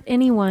have hurt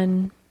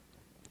anyone,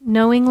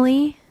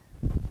 knowingly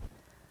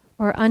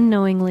or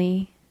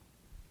unknowingly,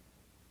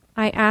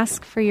 I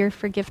ask for your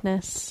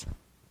forgiveness.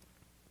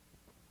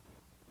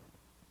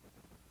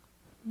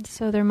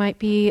 So there might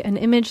be an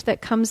image that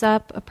comes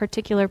up, a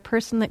particular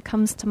person that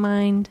comes to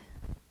mind.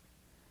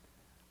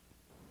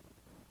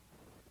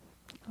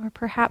 Or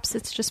perhaps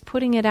it's just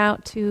putting it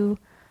out to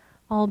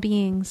all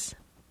beings.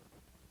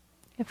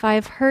 If I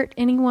have hurt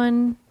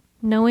anyone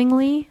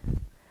knowingly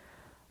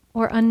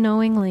or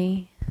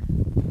unknowingly,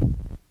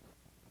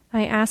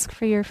 I ask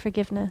for your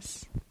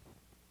forgiveness.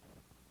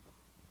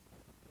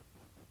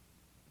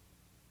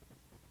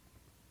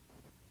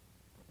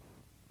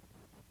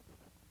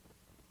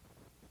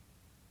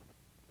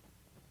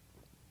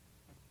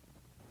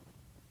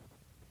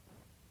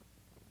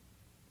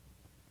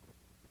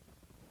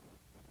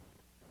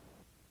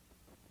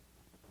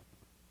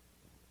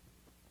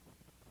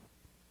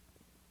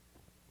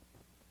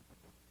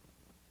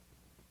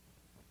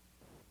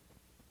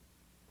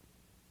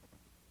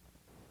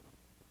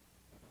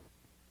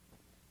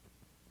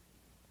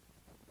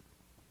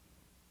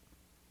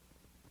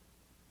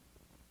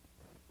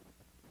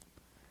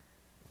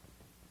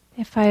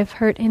 If I have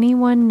hurt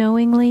anyone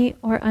knowingly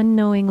or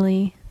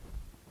unknowingly,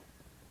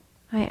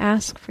 I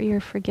ask for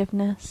your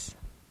forgiveness.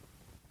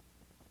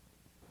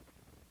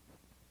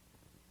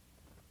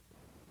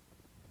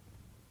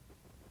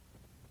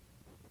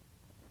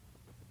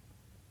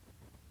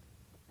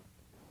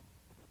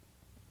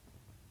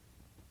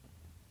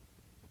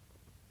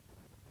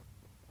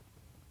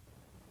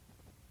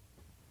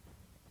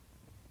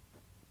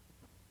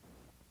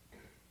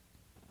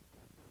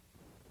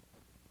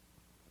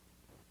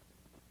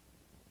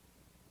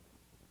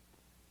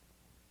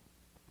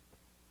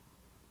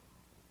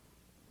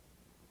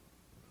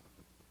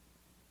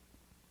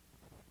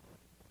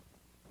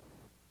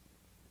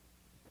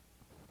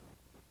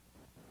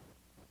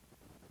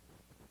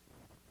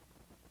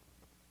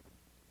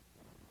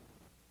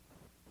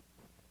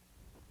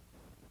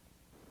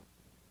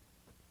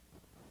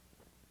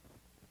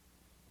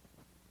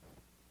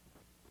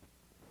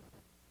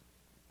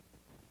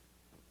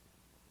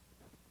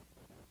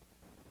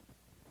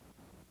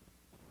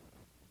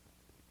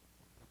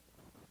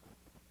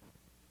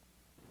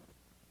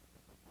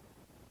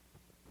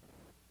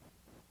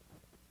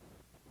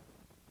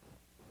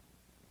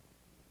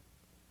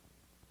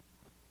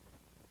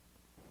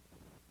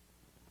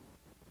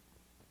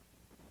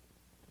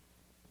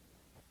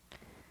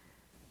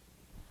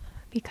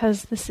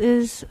 Because this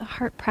is a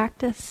heart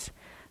practice,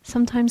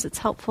 sometimes it's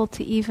helpful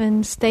to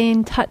even stay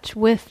in touch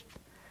with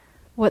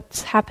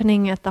what's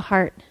happening at the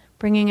heart,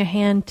 bringing a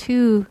hand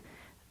to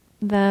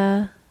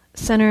the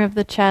center of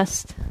the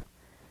chest,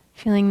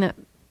 feeling that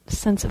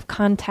sense of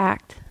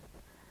contact.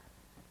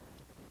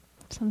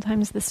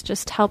 Sometimes this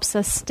just helps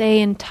us stay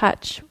in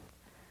touch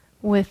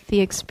with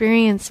the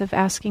experience of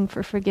asking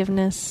for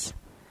forgiveness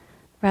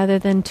rather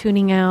than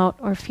tuning out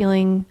or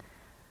feeling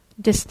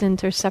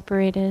distant or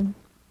separated.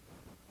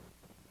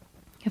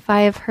 If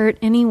I have hurt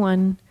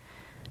anyone,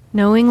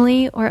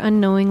 knowingly or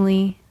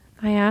unknowingly,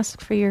 I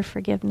ask for your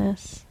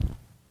forgiveness.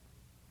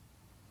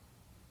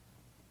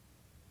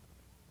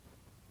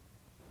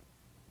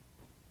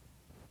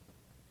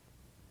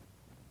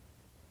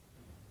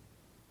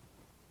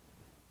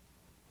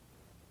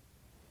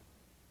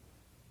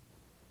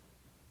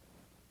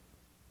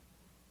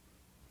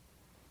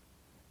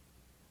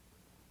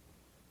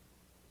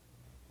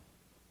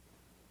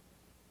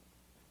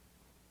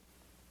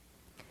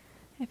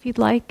 If you'd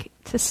like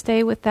to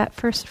stay with that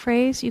first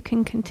phrase, you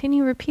can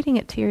continue repeating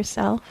it to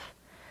yourself.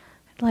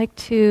 I'd like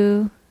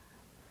to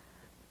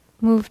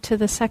move to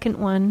the second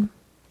one.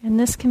 And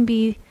this can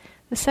be,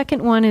 the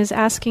second one is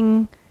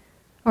asking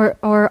or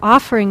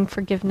offering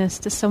forgiveness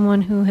to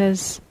someone who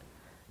has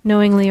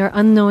knowingly or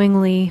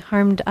unknowingly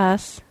harmed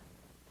us.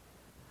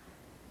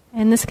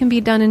 And this can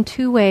be done in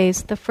two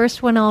ways. The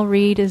first one I'll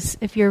read is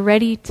if you're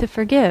ready to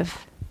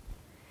forgive.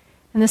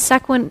 And the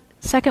second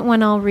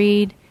one I'll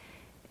read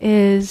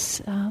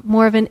is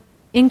more of an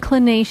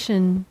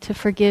inclination to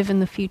forgive in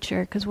the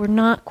future, because we're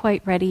not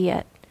quite ready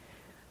yet.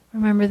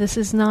 Remember, this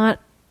is not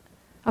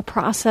a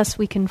process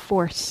we can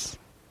force.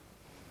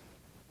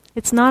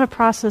 It's not a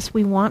process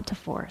we want to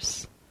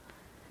force.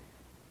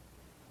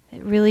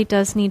 It really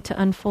does need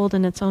to unfold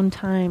in its own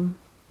time.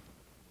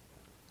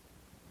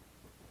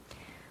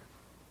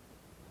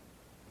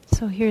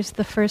 So here's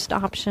the first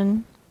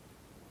option.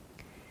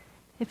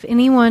 If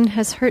anyone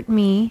has hurt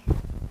me,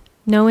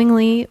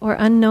 knowingly or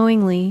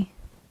unknowingly,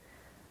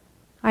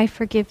 I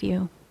forgive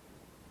you.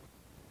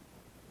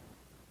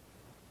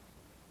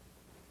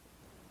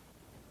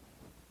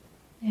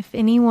 If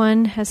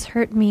anyone has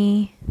hurt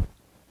me,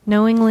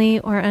 knowingly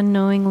or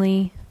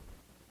unknowingly,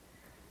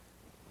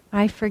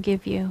 I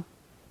forgive you.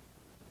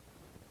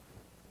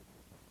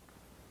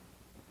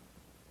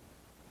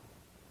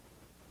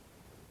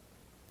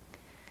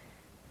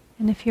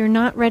 And if you're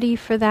not ready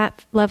for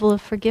that level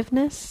of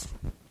forgiveness,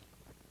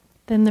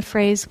 then the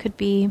phrase could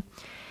be,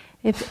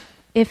 if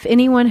If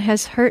anyone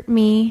has hurt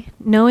me,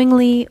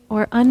 knowingly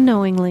or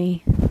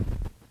unknowingly,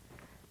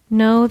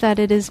 know that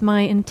it is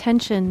my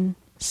intention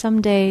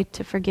someday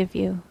to forgive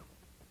you.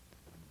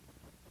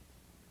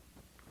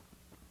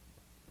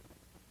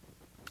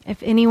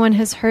 If anyone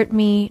has hurt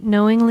me,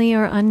 knowingly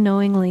or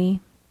unknowingly,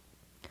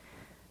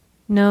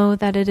 know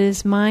that it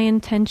is my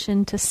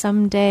intention to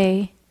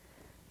someday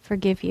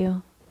forgive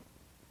you.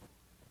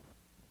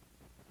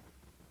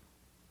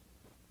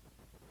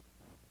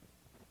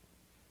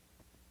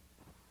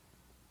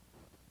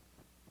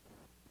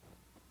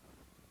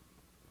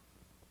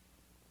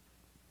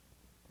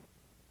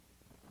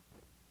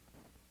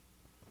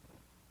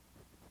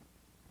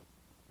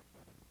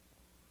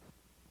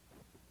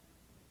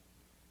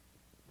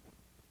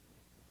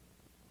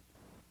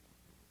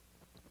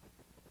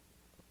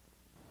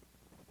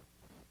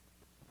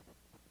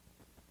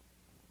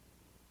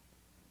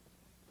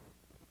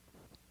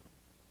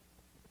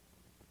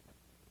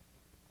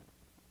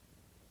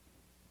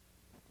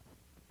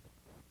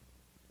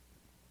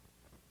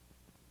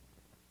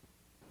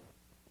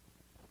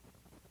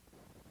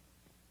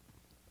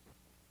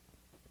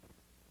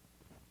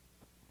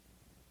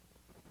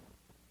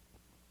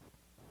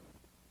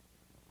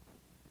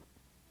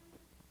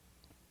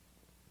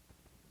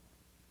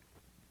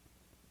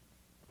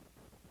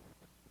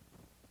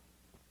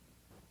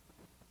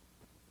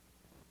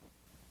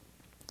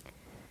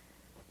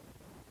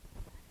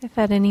 If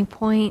at any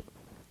point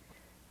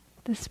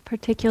this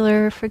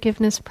particular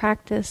forgiveness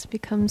practice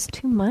becomes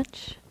too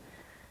much,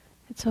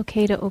 it's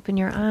okay to open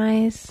your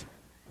eyes.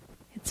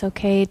 It's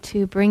okay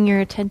to bring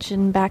your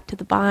attention back to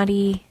the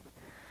body.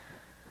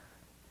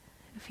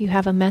 If you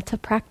have a metta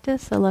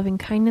practice, a loving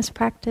kindness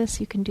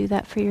practice, you can do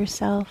that for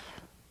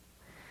yourself.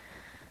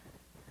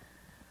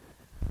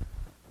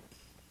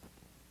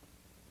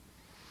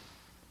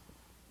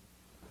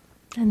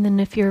 And then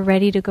if you're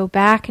ready to go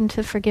back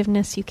into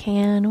forgiveness, you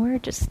can, or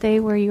just stay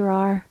where you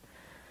are,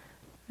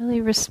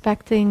 really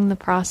respecting the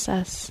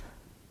process.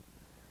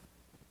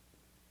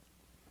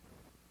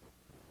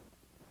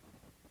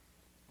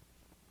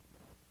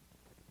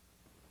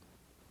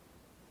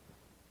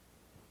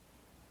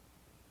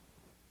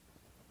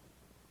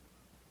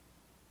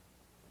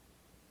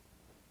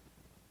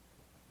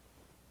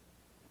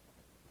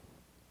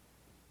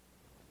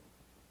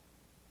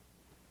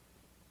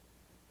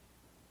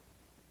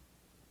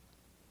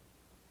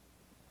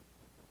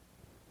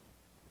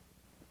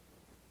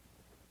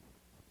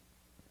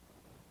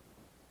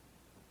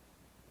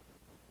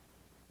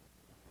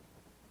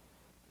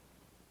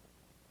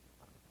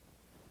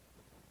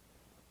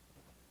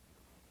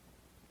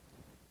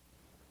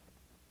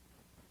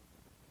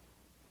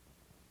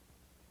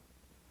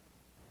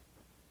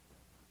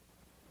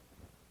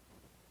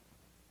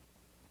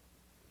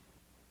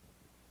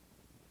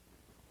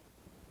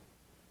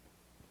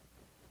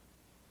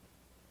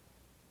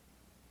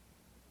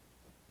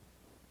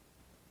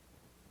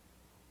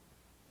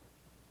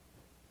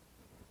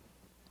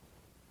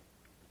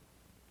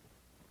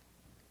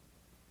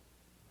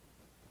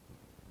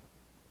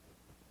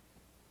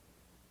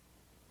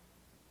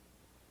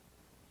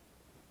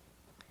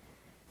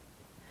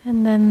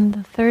 And then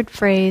the third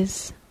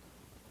phrase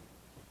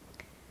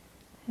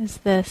is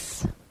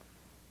this: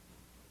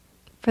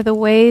 for the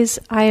ways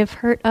I have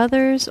hurt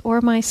others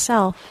or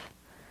myself,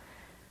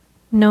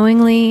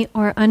 knowingly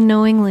or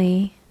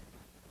unknowingly,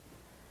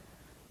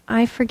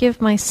 I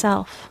forgive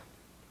myself.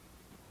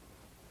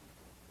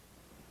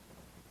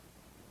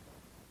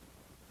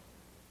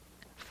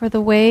 For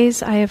the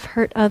ways I have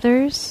hurt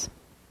others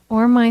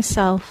or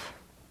myself,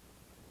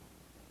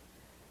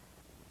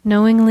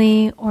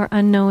 knowingly or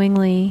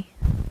unknowingly,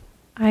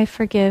 I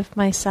forgive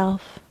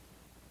myself.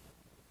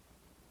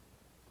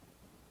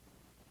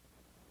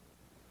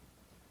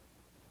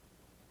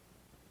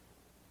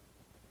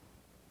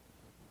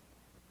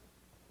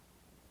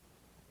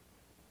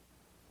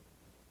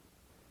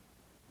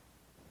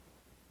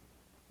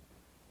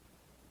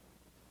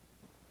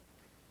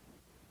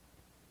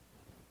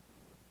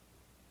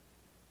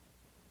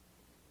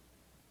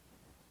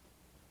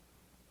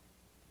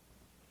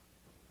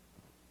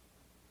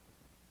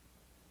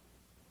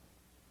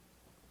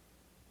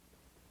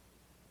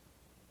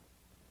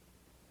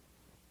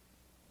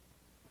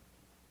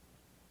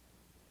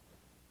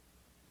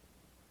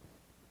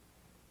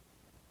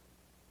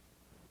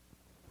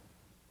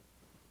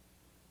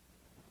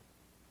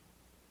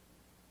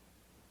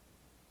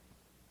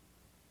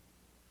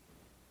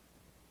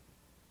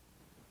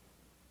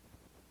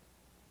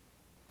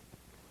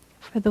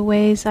 For the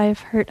ways I have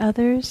hurt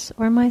others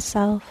or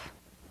myself,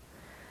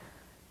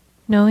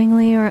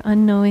 knowingly or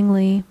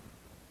unknowingly,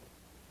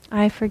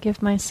 I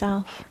forgive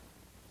myself.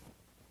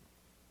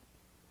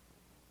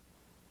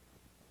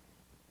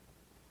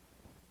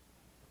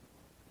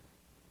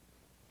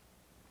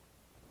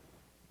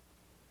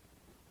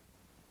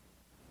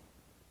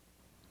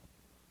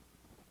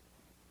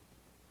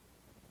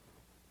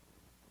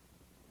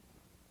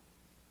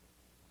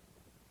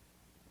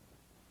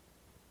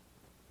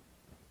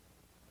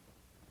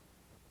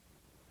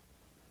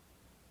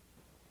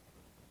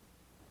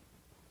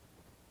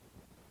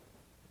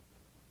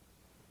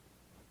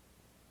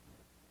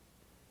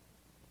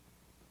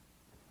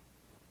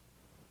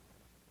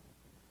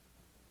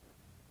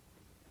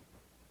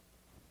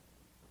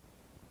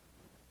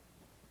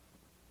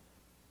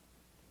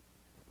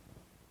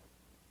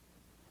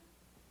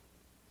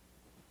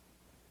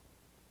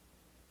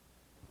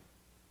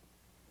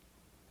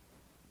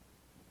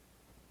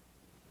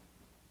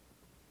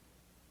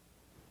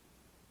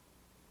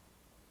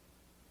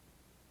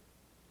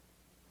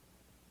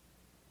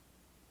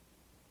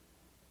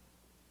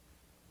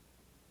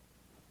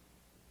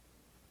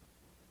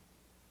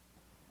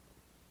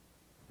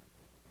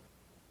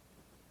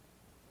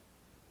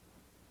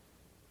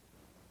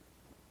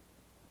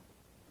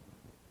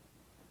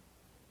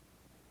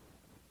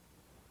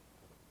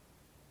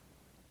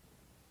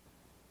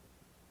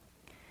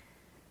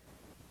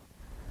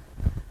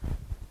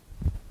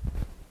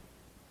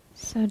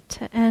 So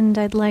to end,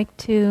 I'd like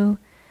to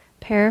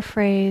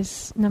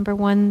paraphrase number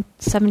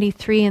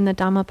 173 in the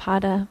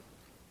Dhammapada,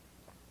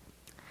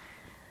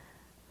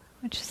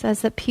 which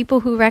says that people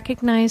who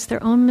recognize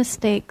their own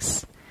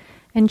mistakes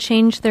and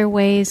change their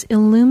ways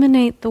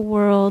illuminate the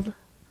world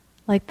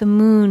like the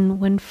moon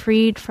when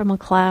freed from a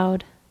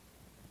cloud.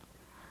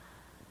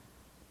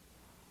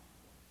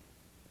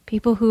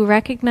 People who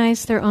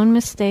recognize their own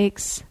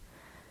mistakes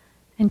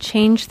and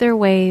change their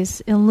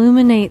ways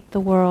illuminate the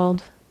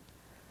world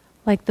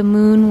like the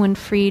moon when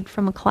freed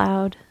from a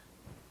cloud.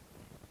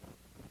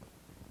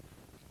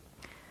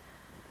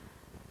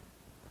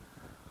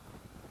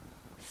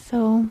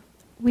 So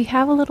we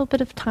have a little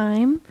bit of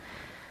time.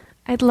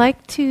 I'd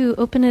like to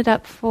open it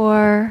up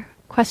for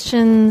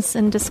questions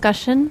and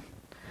discussion.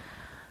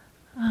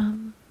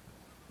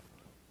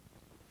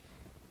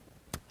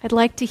 I'd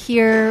like to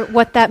hear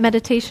what that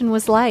meditation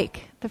was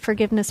like, the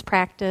forgiveness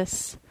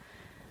practice.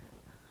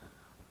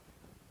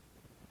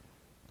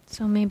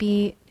 So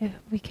maybe if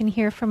we can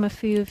hear from a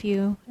few of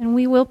you. And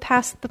we will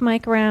pass the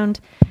mic around.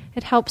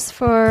 It helps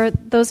for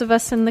those of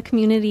us in the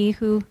community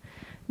who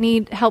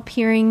need help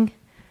hearing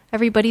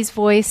everybody's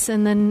voice,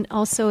 and then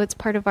also it's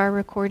part of our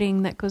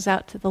recording that goes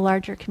out to the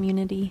larger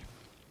community.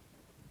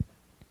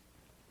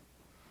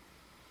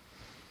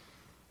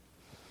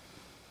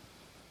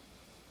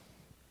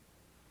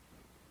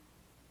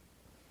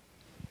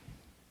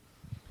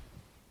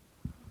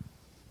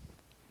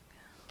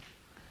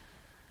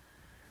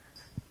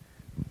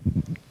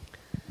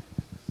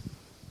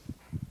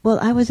 Well,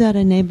 I was at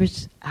a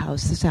neighbor's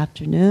house this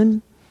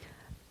afternoon,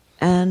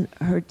 and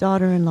her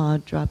daughter-in-law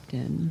dropped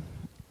in.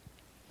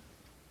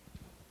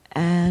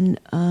 And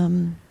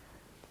I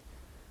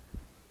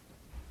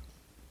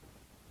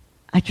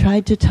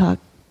tried to talk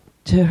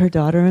to her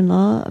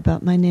daughter-in-law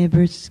about my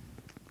neighbor's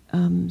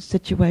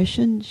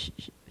situation.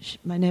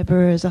 My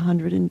neighbor is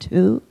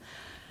 102.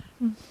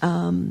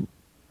 And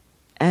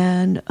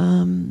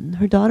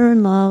her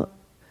daughter-in-law,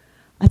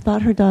 I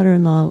thought her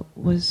daughter-in-law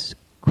was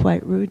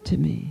quite rude to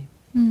me.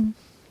 And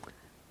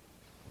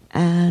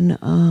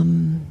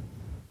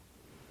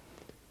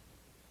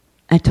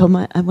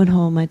I went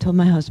home, I told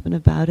my husband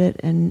about it,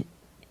 and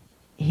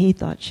he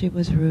thought she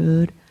was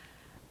rude.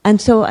 And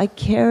so I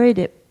carried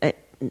it.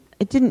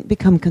 It didn't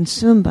become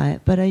consumed by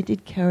it, but I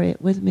did carry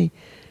it with me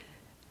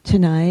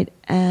tonight.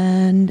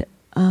 And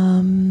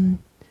I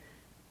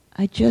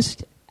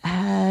just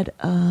had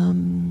a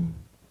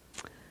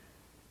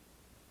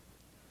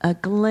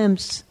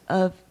glimpse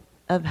of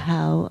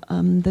how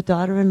the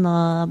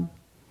daughter-in-law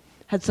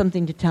had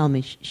something to tell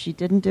me. She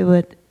didn't do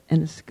it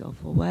in a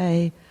skillful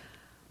way,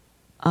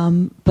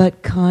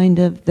 but kind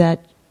of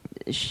that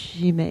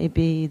she may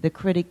be the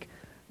critic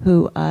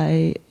who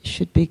I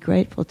should be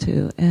grateful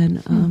to.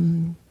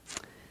 And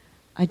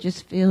I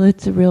just feel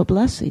it's a real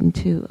blessing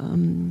to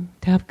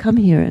have come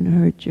here and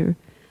heard your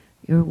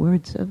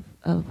words of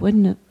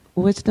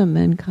wisdom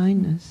and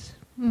kindness.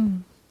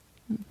 I'm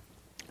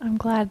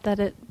glad that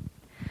it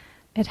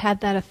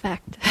had that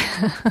effect.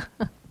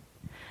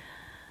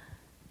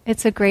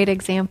 It's a great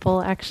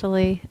example,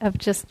 actually, of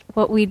just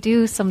what we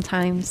do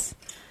sometimes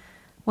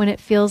when it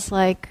feels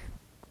like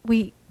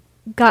we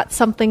got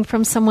something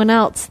from someone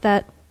else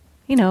that,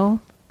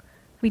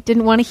 we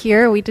didn't want to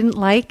hear, we didn't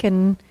like,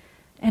 and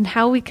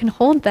how we can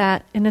hold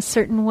that in a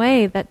certain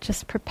way that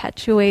just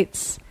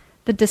perpetuates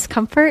the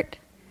discomfort.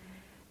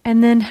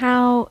 And then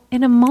how,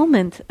 in a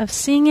moment of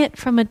seeing it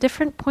from a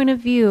different point of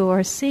view,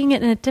 or seeing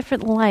it in a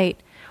different light,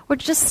 or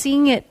just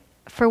seeing it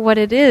for what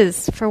it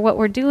is, for what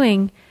we're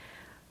doing,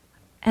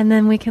 and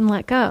then we can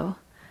let go.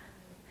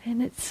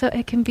 And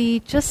it can be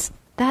just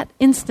that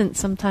instant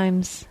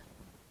sometimes,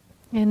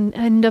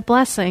 and a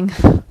blessing.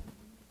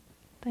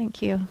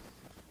 Thank you.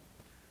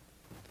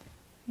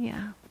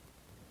 Yeah.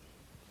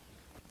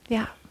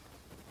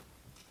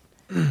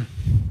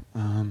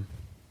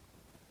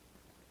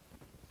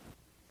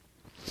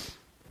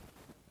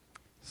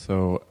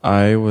 So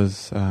I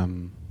was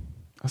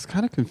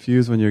kind of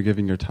confused when you were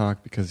giving your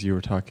talk, because you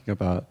were talking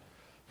about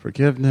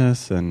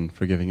forgiveness and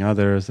forgiving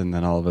others, and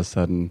then all of a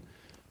sudden,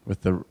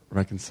 with the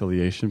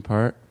reconciliation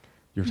part,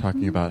 you're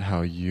talking about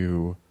how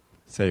you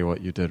say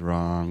what you did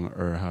wrong,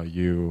 or how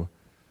you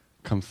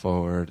come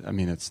forward. I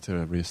mean, it's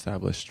to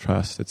reestablish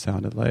trust, it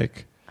sounded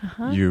like.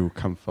 You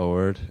come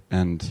forward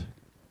and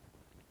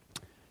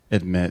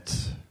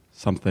admit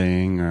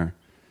something, or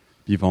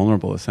be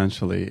vulnerable,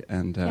 essentially.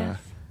 And Yes.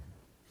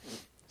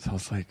 so I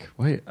was like,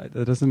 wait,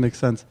 that doesn't make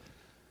sense.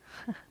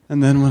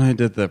 And then when I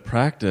did the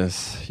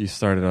practice, you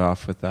started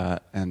off with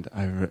that, and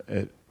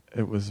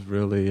it was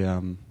really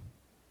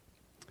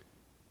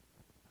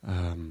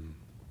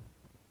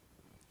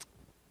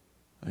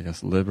I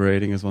guess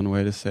liberating is one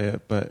way to say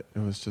it, but it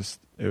was just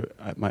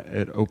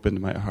it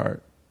opened my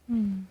heart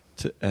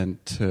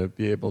to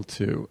be able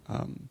to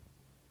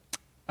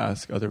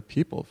ask other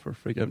people for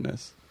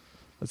forgiveness,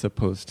 as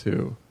opposed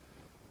to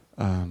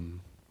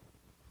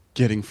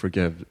getting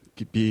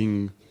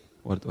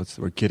what's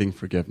the word? Getting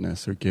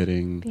forgiveness, or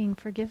being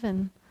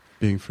forgiven,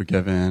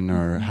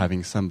 or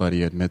having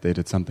somebody admit they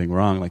did something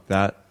wrong, like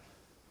that.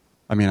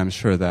 I mean, I'm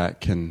sure that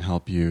can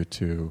help you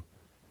to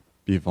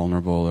be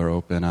vulnerable or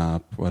open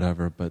up,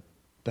 whatever. But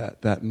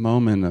that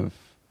moment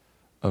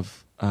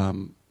of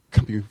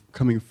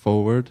coming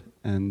forward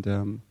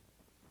and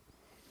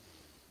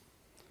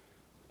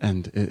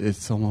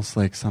it's almost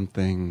like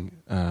something.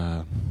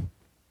 How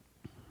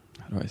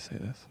do I say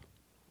this?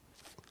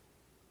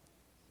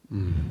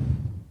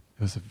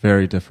 It was a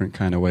very different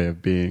kind of way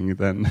of being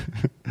than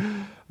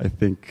I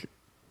think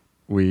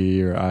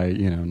we or I,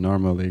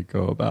 normally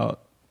go about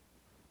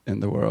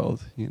in the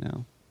world.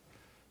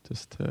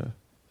 Just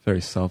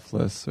very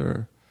selfless.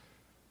 Or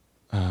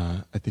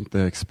I think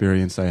the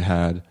experience I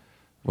had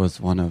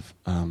was one of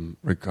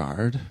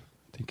regard.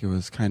 I think it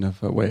was kind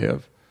of a way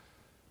of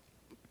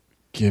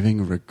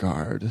giving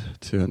regard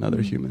to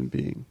another human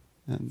being,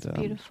 and it's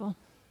beautiful.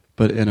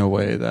 But in a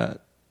way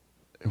that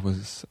it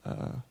was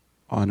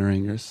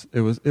honoring your.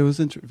 It was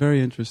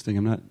very interesting.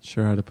 I'm not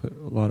sure how to put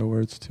a lot of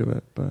words to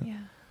it, but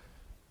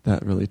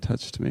that really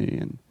touched me,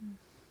 and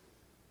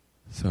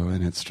so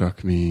it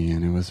struck me,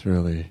 and it was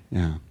really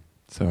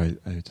So I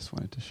just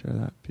wanted to share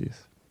that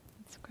piece.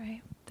 That's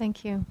great.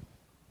 Thank you.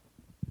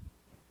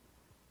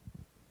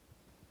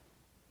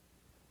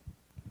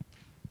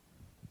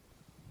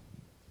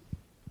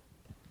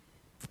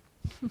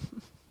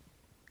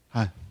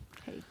 Hi.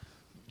 Hey.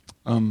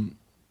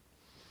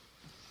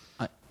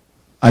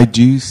 I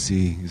do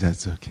see,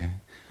 that's okay.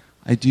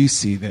 I do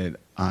see that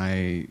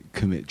I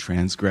commit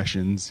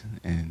transgressions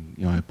and,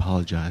 I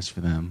apologize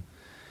for them.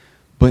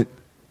 But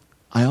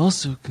I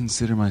also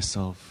consider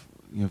myself,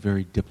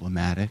 very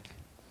diplomatic.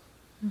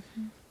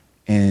 Mm-hmm.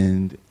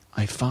 And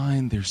I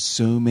find there's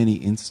so many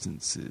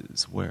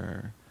instances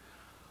where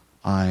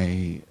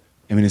I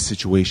am in a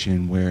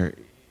situation where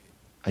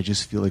I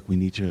just feel like we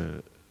need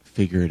to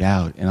figure it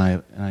out, and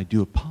I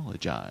do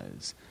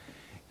apologize.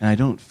 And I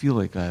don't feel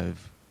like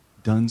I've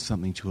done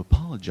something to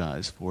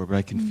apologize for, but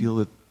I can feel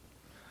that,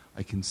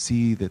 I can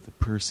see that the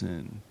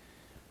person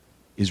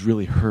is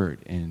really hurt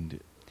and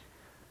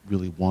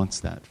really wants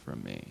that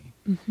from me.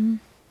 Mm-hmm.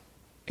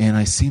 And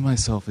I see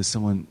myself as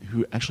someone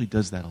who actually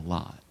does that a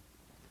lot,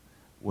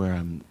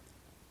 where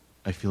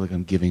I feel like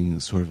I'm giving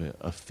sort of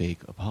a fake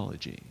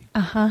apology.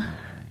 Uh-huh.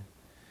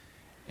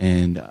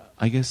 And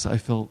I guess I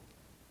felt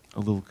a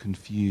little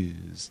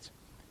confused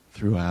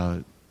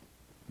throughout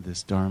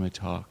this Dharma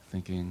talk,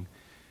 thinking,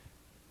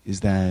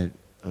 is that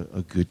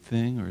a good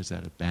thing or is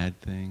that a bad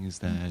thing? Is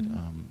that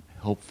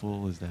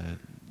helpful? Is that,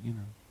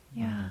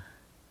 Yeah.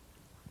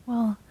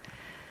 Well,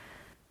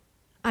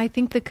 I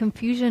think the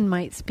confusion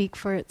might speak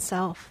for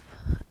itself,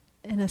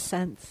 in a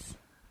sense.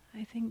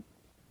 I think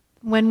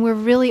when we're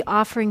really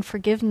offering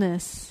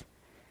forgiveness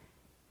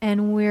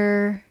and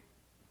we're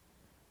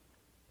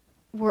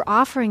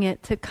offering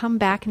it to come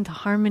back into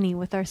harmony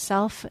with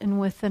ourself and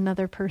with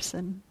another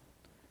person.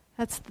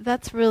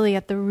 That's really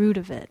at the root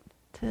of it.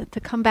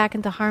 To come back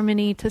into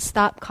harmony, to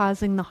stop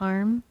causing the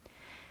harm.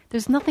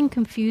 There's nothing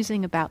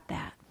confusing about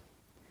that.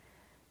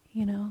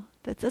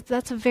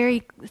 It's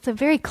a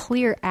very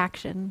clear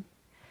action.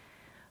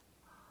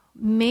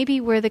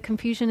 Maybe where the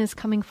confusion is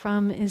coming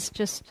from is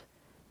just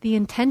the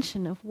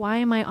intention of why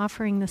am I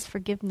offering this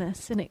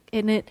forgiveness, and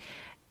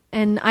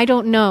I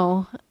don't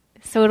know.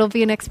 So it'll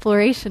be an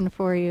exploration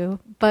for you.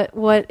 But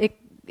what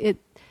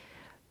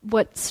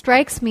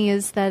strikes me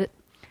is that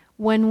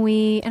when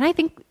and I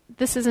think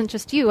this isn't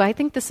just you, I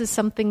think this is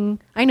something,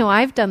 I know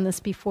I've done this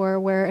before,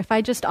 where if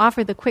I just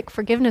offer the quick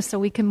forgiveness so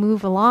we can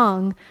move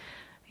along,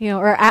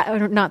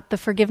 or not the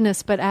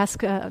forgiveness, but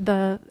ask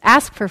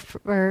for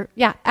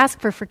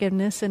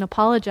forgiveness and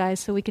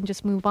apologize so we can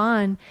just move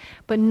on,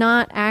 but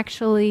not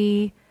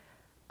actually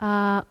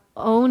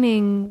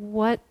owning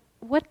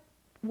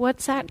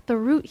what's at the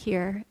root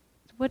here.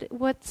 What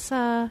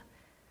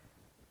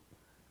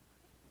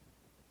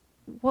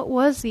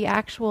was the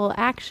actual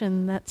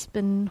action that's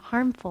been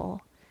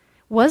harmful?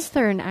 Was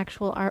there an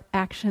actual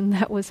action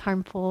that was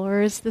harmful,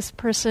 or is this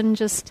person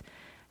just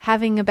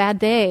having a bad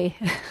day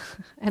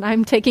and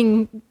I'm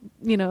taking,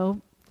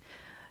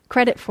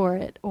 credit for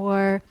it?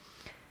 Or,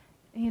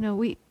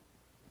 we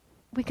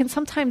can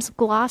sometimes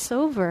gloss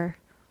over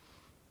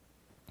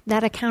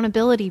that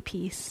accountability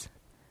piece.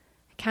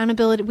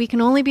 Accountability, we can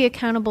only be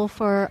accountable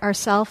for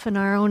ourselves and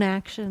our own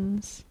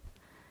actions.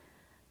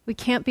 We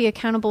can't be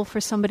accountable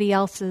for somebody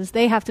else's.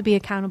 They have to be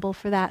accountable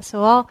for that.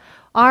 So all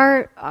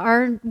our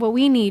what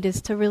we need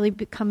is to really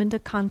come into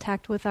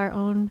contact with our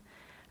own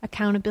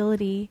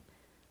accountability.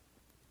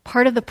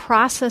 Part of the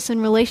process in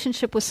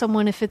relationship with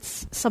someone, if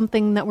it's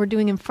something that we're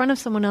doing in front of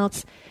someone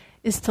else,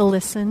 is to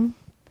listen.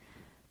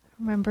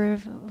 Remember,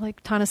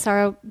 like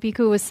Thanissaro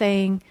Bhikkhu was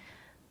saying,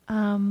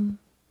 and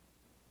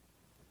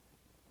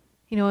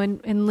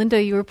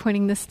Linda, you were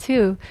pointing this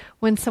too,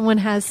 when someone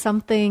has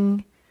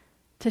something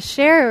to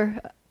share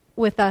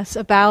with us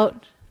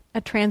about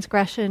a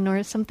transgression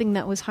or something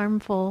that was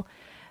harmful,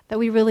 that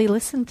we really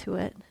listen to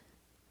it.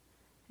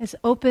 As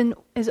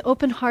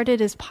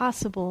open-hearted as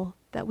possible,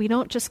 that we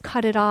don't just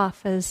cut it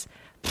off as,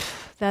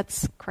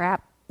 that's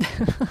crap,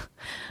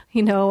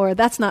 or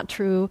that's not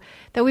true,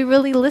 that we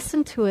really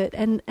listen to it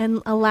and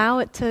allow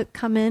it to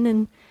come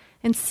in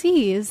and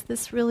see, is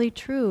this really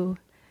true?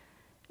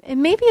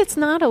 And maybe it's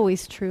not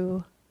always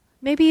true.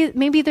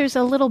 Maybe there's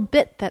a little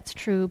bit that's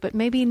true, but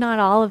maybe not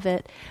all of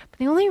it. But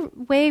the only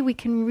way we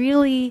can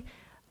really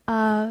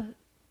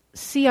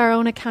see our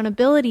own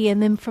accountability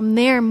and then from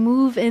there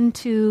move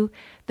into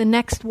the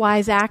next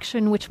wise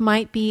action, which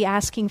might be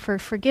asking for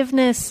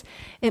forgiveness,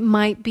 it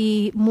might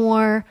be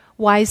more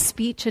wise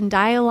speech and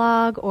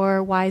dialogue,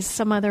 or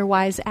some other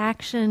wise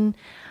action.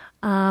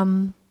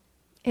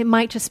 It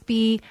might just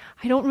be,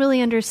 I don't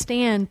really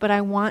understand, but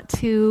I want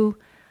to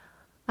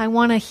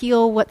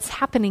heal what's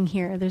happening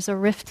here. There's a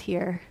rift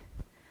here.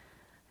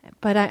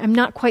 But I'm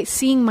not quite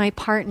seeing my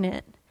part in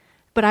it,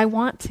 but I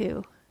want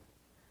to.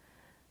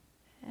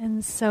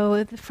 And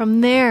so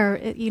from there,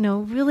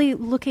 really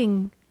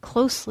looking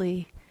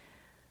closely,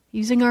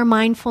 using our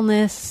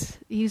mindfulness,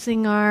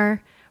 using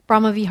our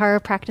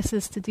Brahma-vihara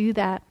practices to do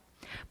that.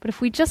 But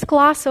if we just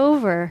gloss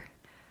over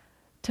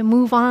to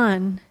move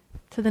on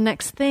to the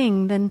next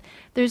thing, then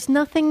there's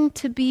nothing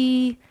to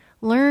be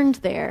learned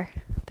there.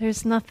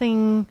 There's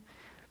nothing,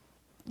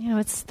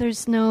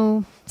 there's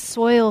no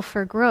soil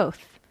for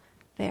growth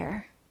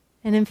there.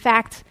 And in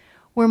fact,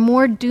 we're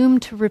more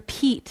doomed to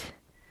repeat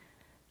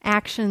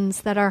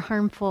actions that are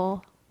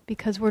harmful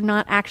because we're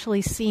not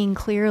actually seeing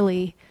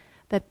clearly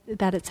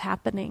that it's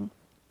happening.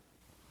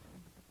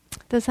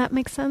 Does that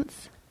make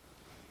sense?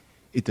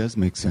 It does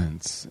make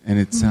sense. And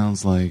it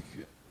sounds like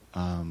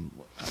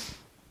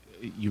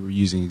you were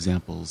using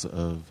examples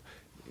of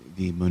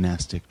the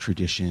monastic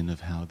tradition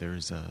of how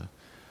there's a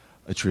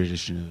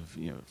tradition of,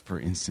 for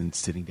instance,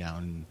 sitting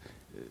down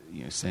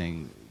and,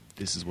 saying,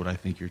 this is what I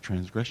think your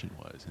transgression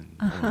was, and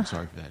I'm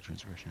sorry for that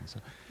transgression. So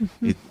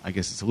I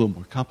guess it's a little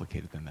more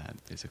complicated than that,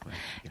 basically.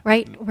 Yeah.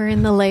 Right. We're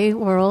in the lay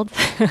world.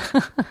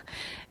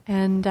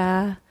 And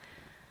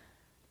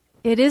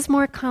it is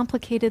more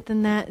complicated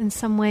than that in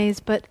some ways,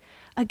 but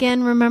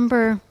again,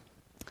 remember,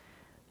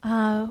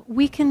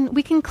 we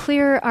can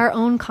clear our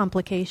own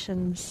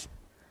complications,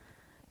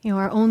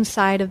 our own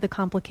side of the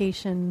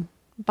complication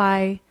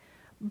by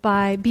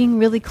being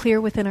really clear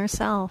within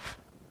ourselves.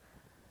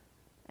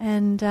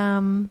 And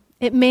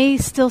it may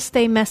still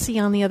stay messy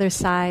on the other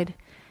side,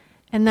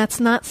 and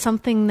that's not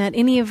something that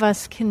any of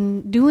us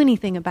can do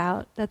anything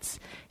about. That's,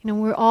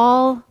 we're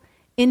all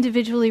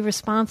individually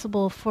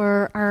responsible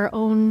for our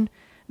own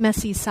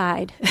messy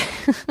side.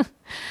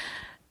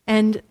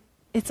 And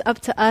it's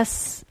up to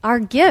us, our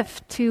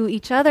gift to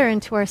each other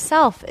and to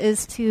ourselves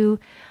is to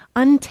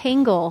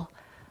untangle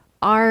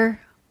our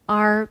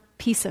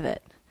piece of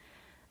it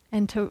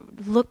and to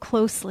look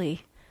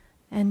closely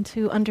and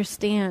to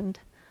understand.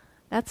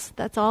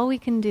 That's all we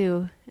can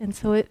do. And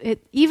so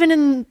it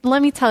even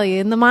let me tell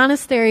you, in the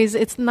monasteries,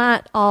 it's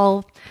not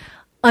all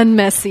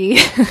unmessy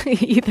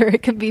either.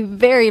 It can be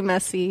very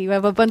messy. You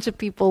have a bunch of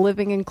people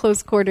living in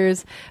close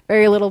quarters,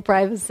 very little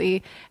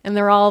privacy, and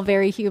they're all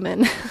very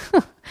human.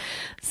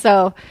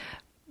 So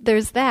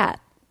there's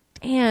that.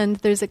 And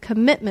there's a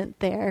commitment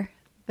there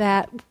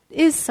that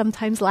is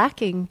sometimes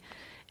lacking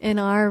in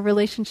our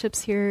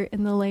relationships here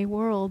in the lay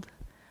world.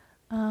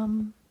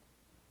 But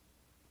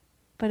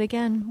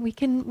again, we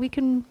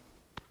can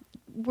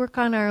work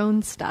on our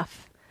own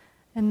stuff,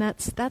 and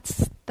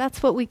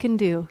that's what we can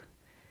do.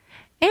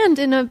 And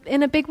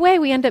in a big way,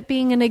 we end up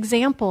being an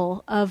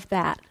example of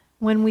that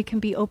when we can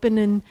be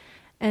open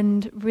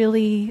and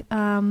really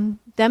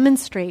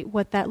demonstrate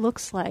what that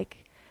looks like.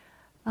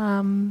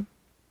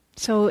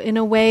 So in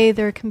a way,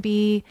 there can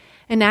be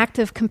an act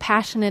of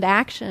compassionate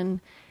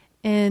action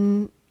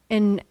in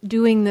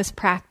doing this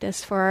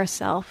practice for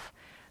ourselves,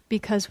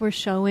 because we're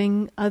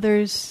showing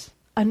others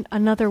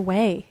another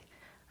way,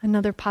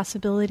 another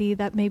possibility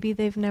that maybe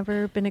they've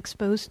never been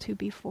exposed to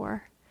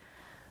before.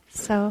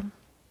 So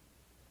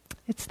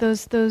it's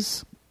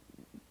the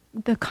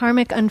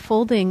karmic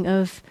unfolding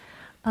of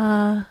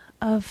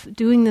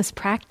doing this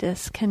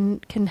practice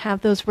can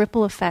have those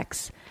ripple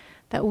effects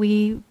that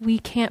we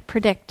can't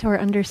predict or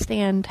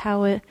understand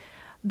how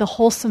the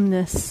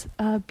wholesomeness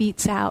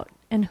beats out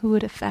and who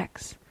it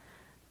affects.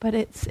 But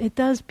it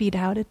does beat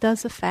out, it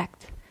does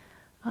affect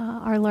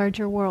our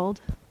larger world.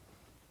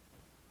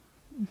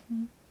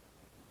 Mm-hmm.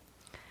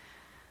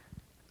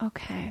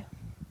 Okay,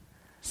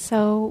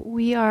 so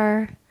we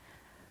are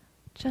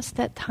just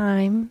at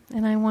time,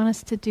 and I want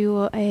us to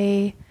do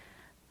a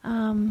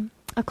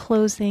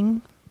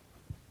closing,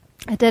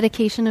 a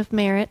dedication of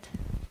merit.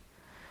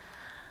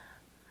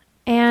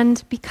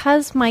 And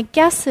because my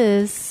guess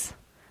is,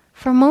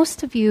 for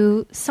most of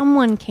you,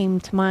 someone came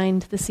to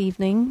mind this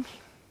evening,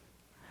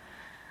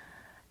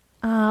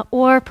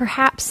 or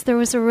perhaps there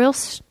was a real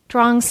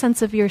strong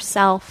sense of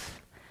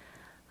yourself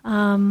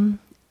and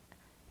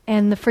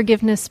the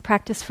forgiveness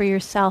practice for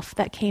yourself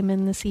that came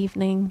in this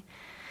evening.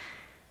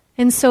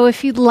 And so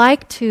if you'd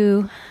like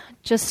to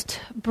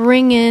just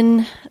bring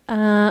in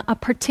a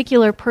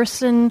particular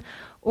person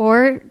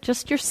or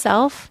just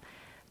yourself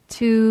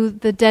to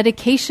the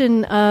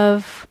dedication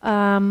of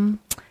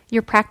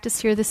your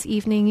practice here this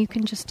evening, you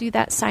can just do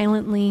that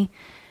silently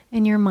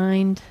in your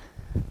mind.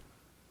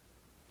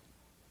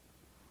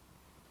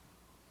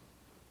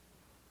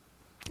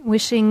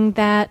 wishing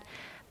that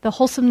the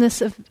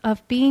wholesomeness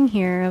of being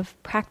here,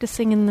 of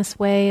practicing in this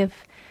way, of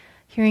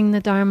hearing the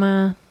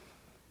Dharma,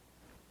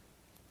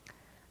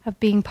 of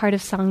being part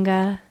of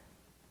Sangha,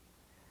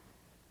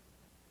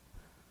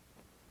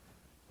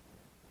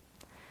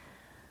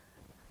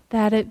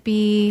 that it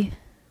be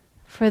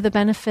for the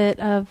benefit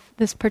of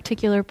this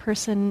particular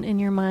person in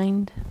your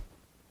mind.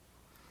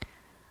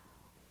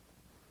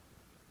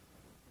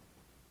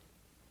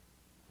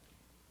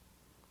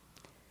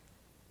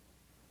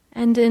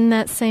 And in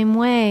that same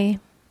way,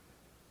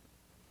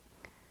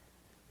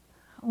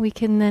 we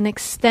can then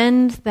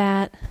extend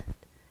that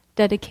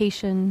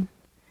dedication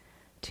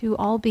to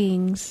all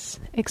beings,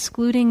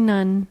 excluding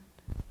none.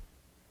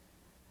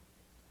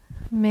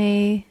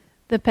 May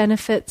the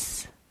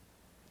benefits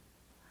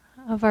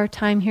of our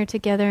time here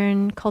together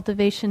and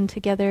cultivation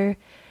together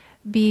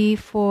be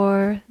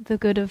for the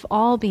good of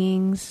all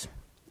beings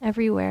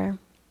everywhere.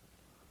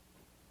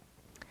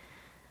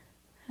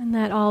 And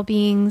that all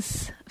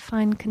beings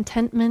find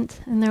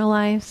contentment in their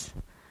lives,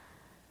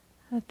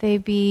 that they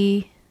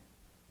be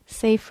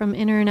safe from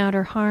inner and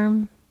outer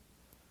harm,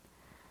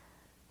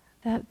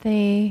 that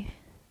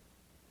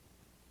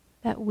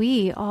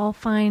we all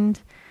find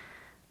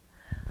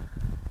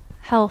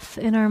health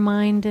in our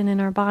mind and in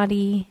our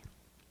body,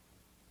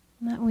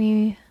 that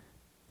we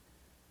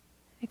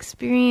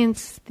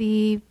experience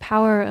the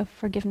power of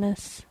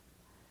forgiveness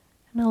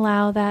and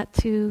allow that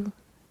to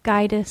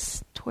guide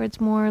us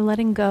towards more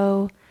letting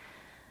go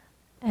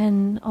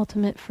and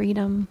ultimate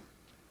freedom.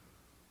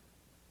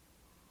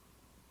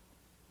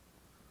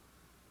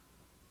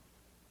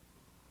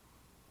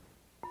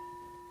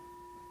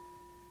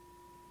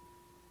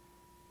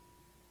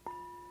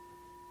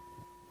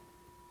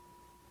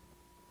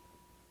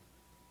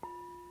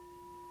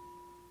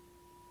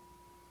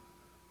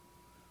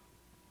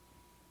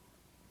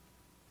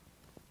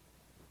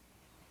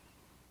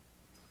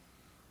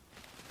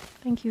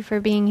 Thank you for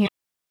being here.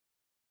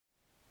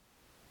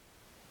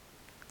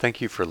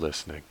 Thank you for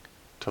listening.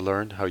 To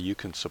learn how you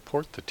can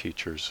support the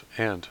teachers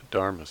and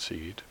Dharma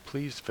Seed,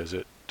 please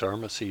visit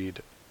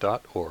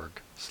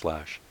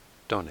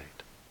dharmaseed.org/donate.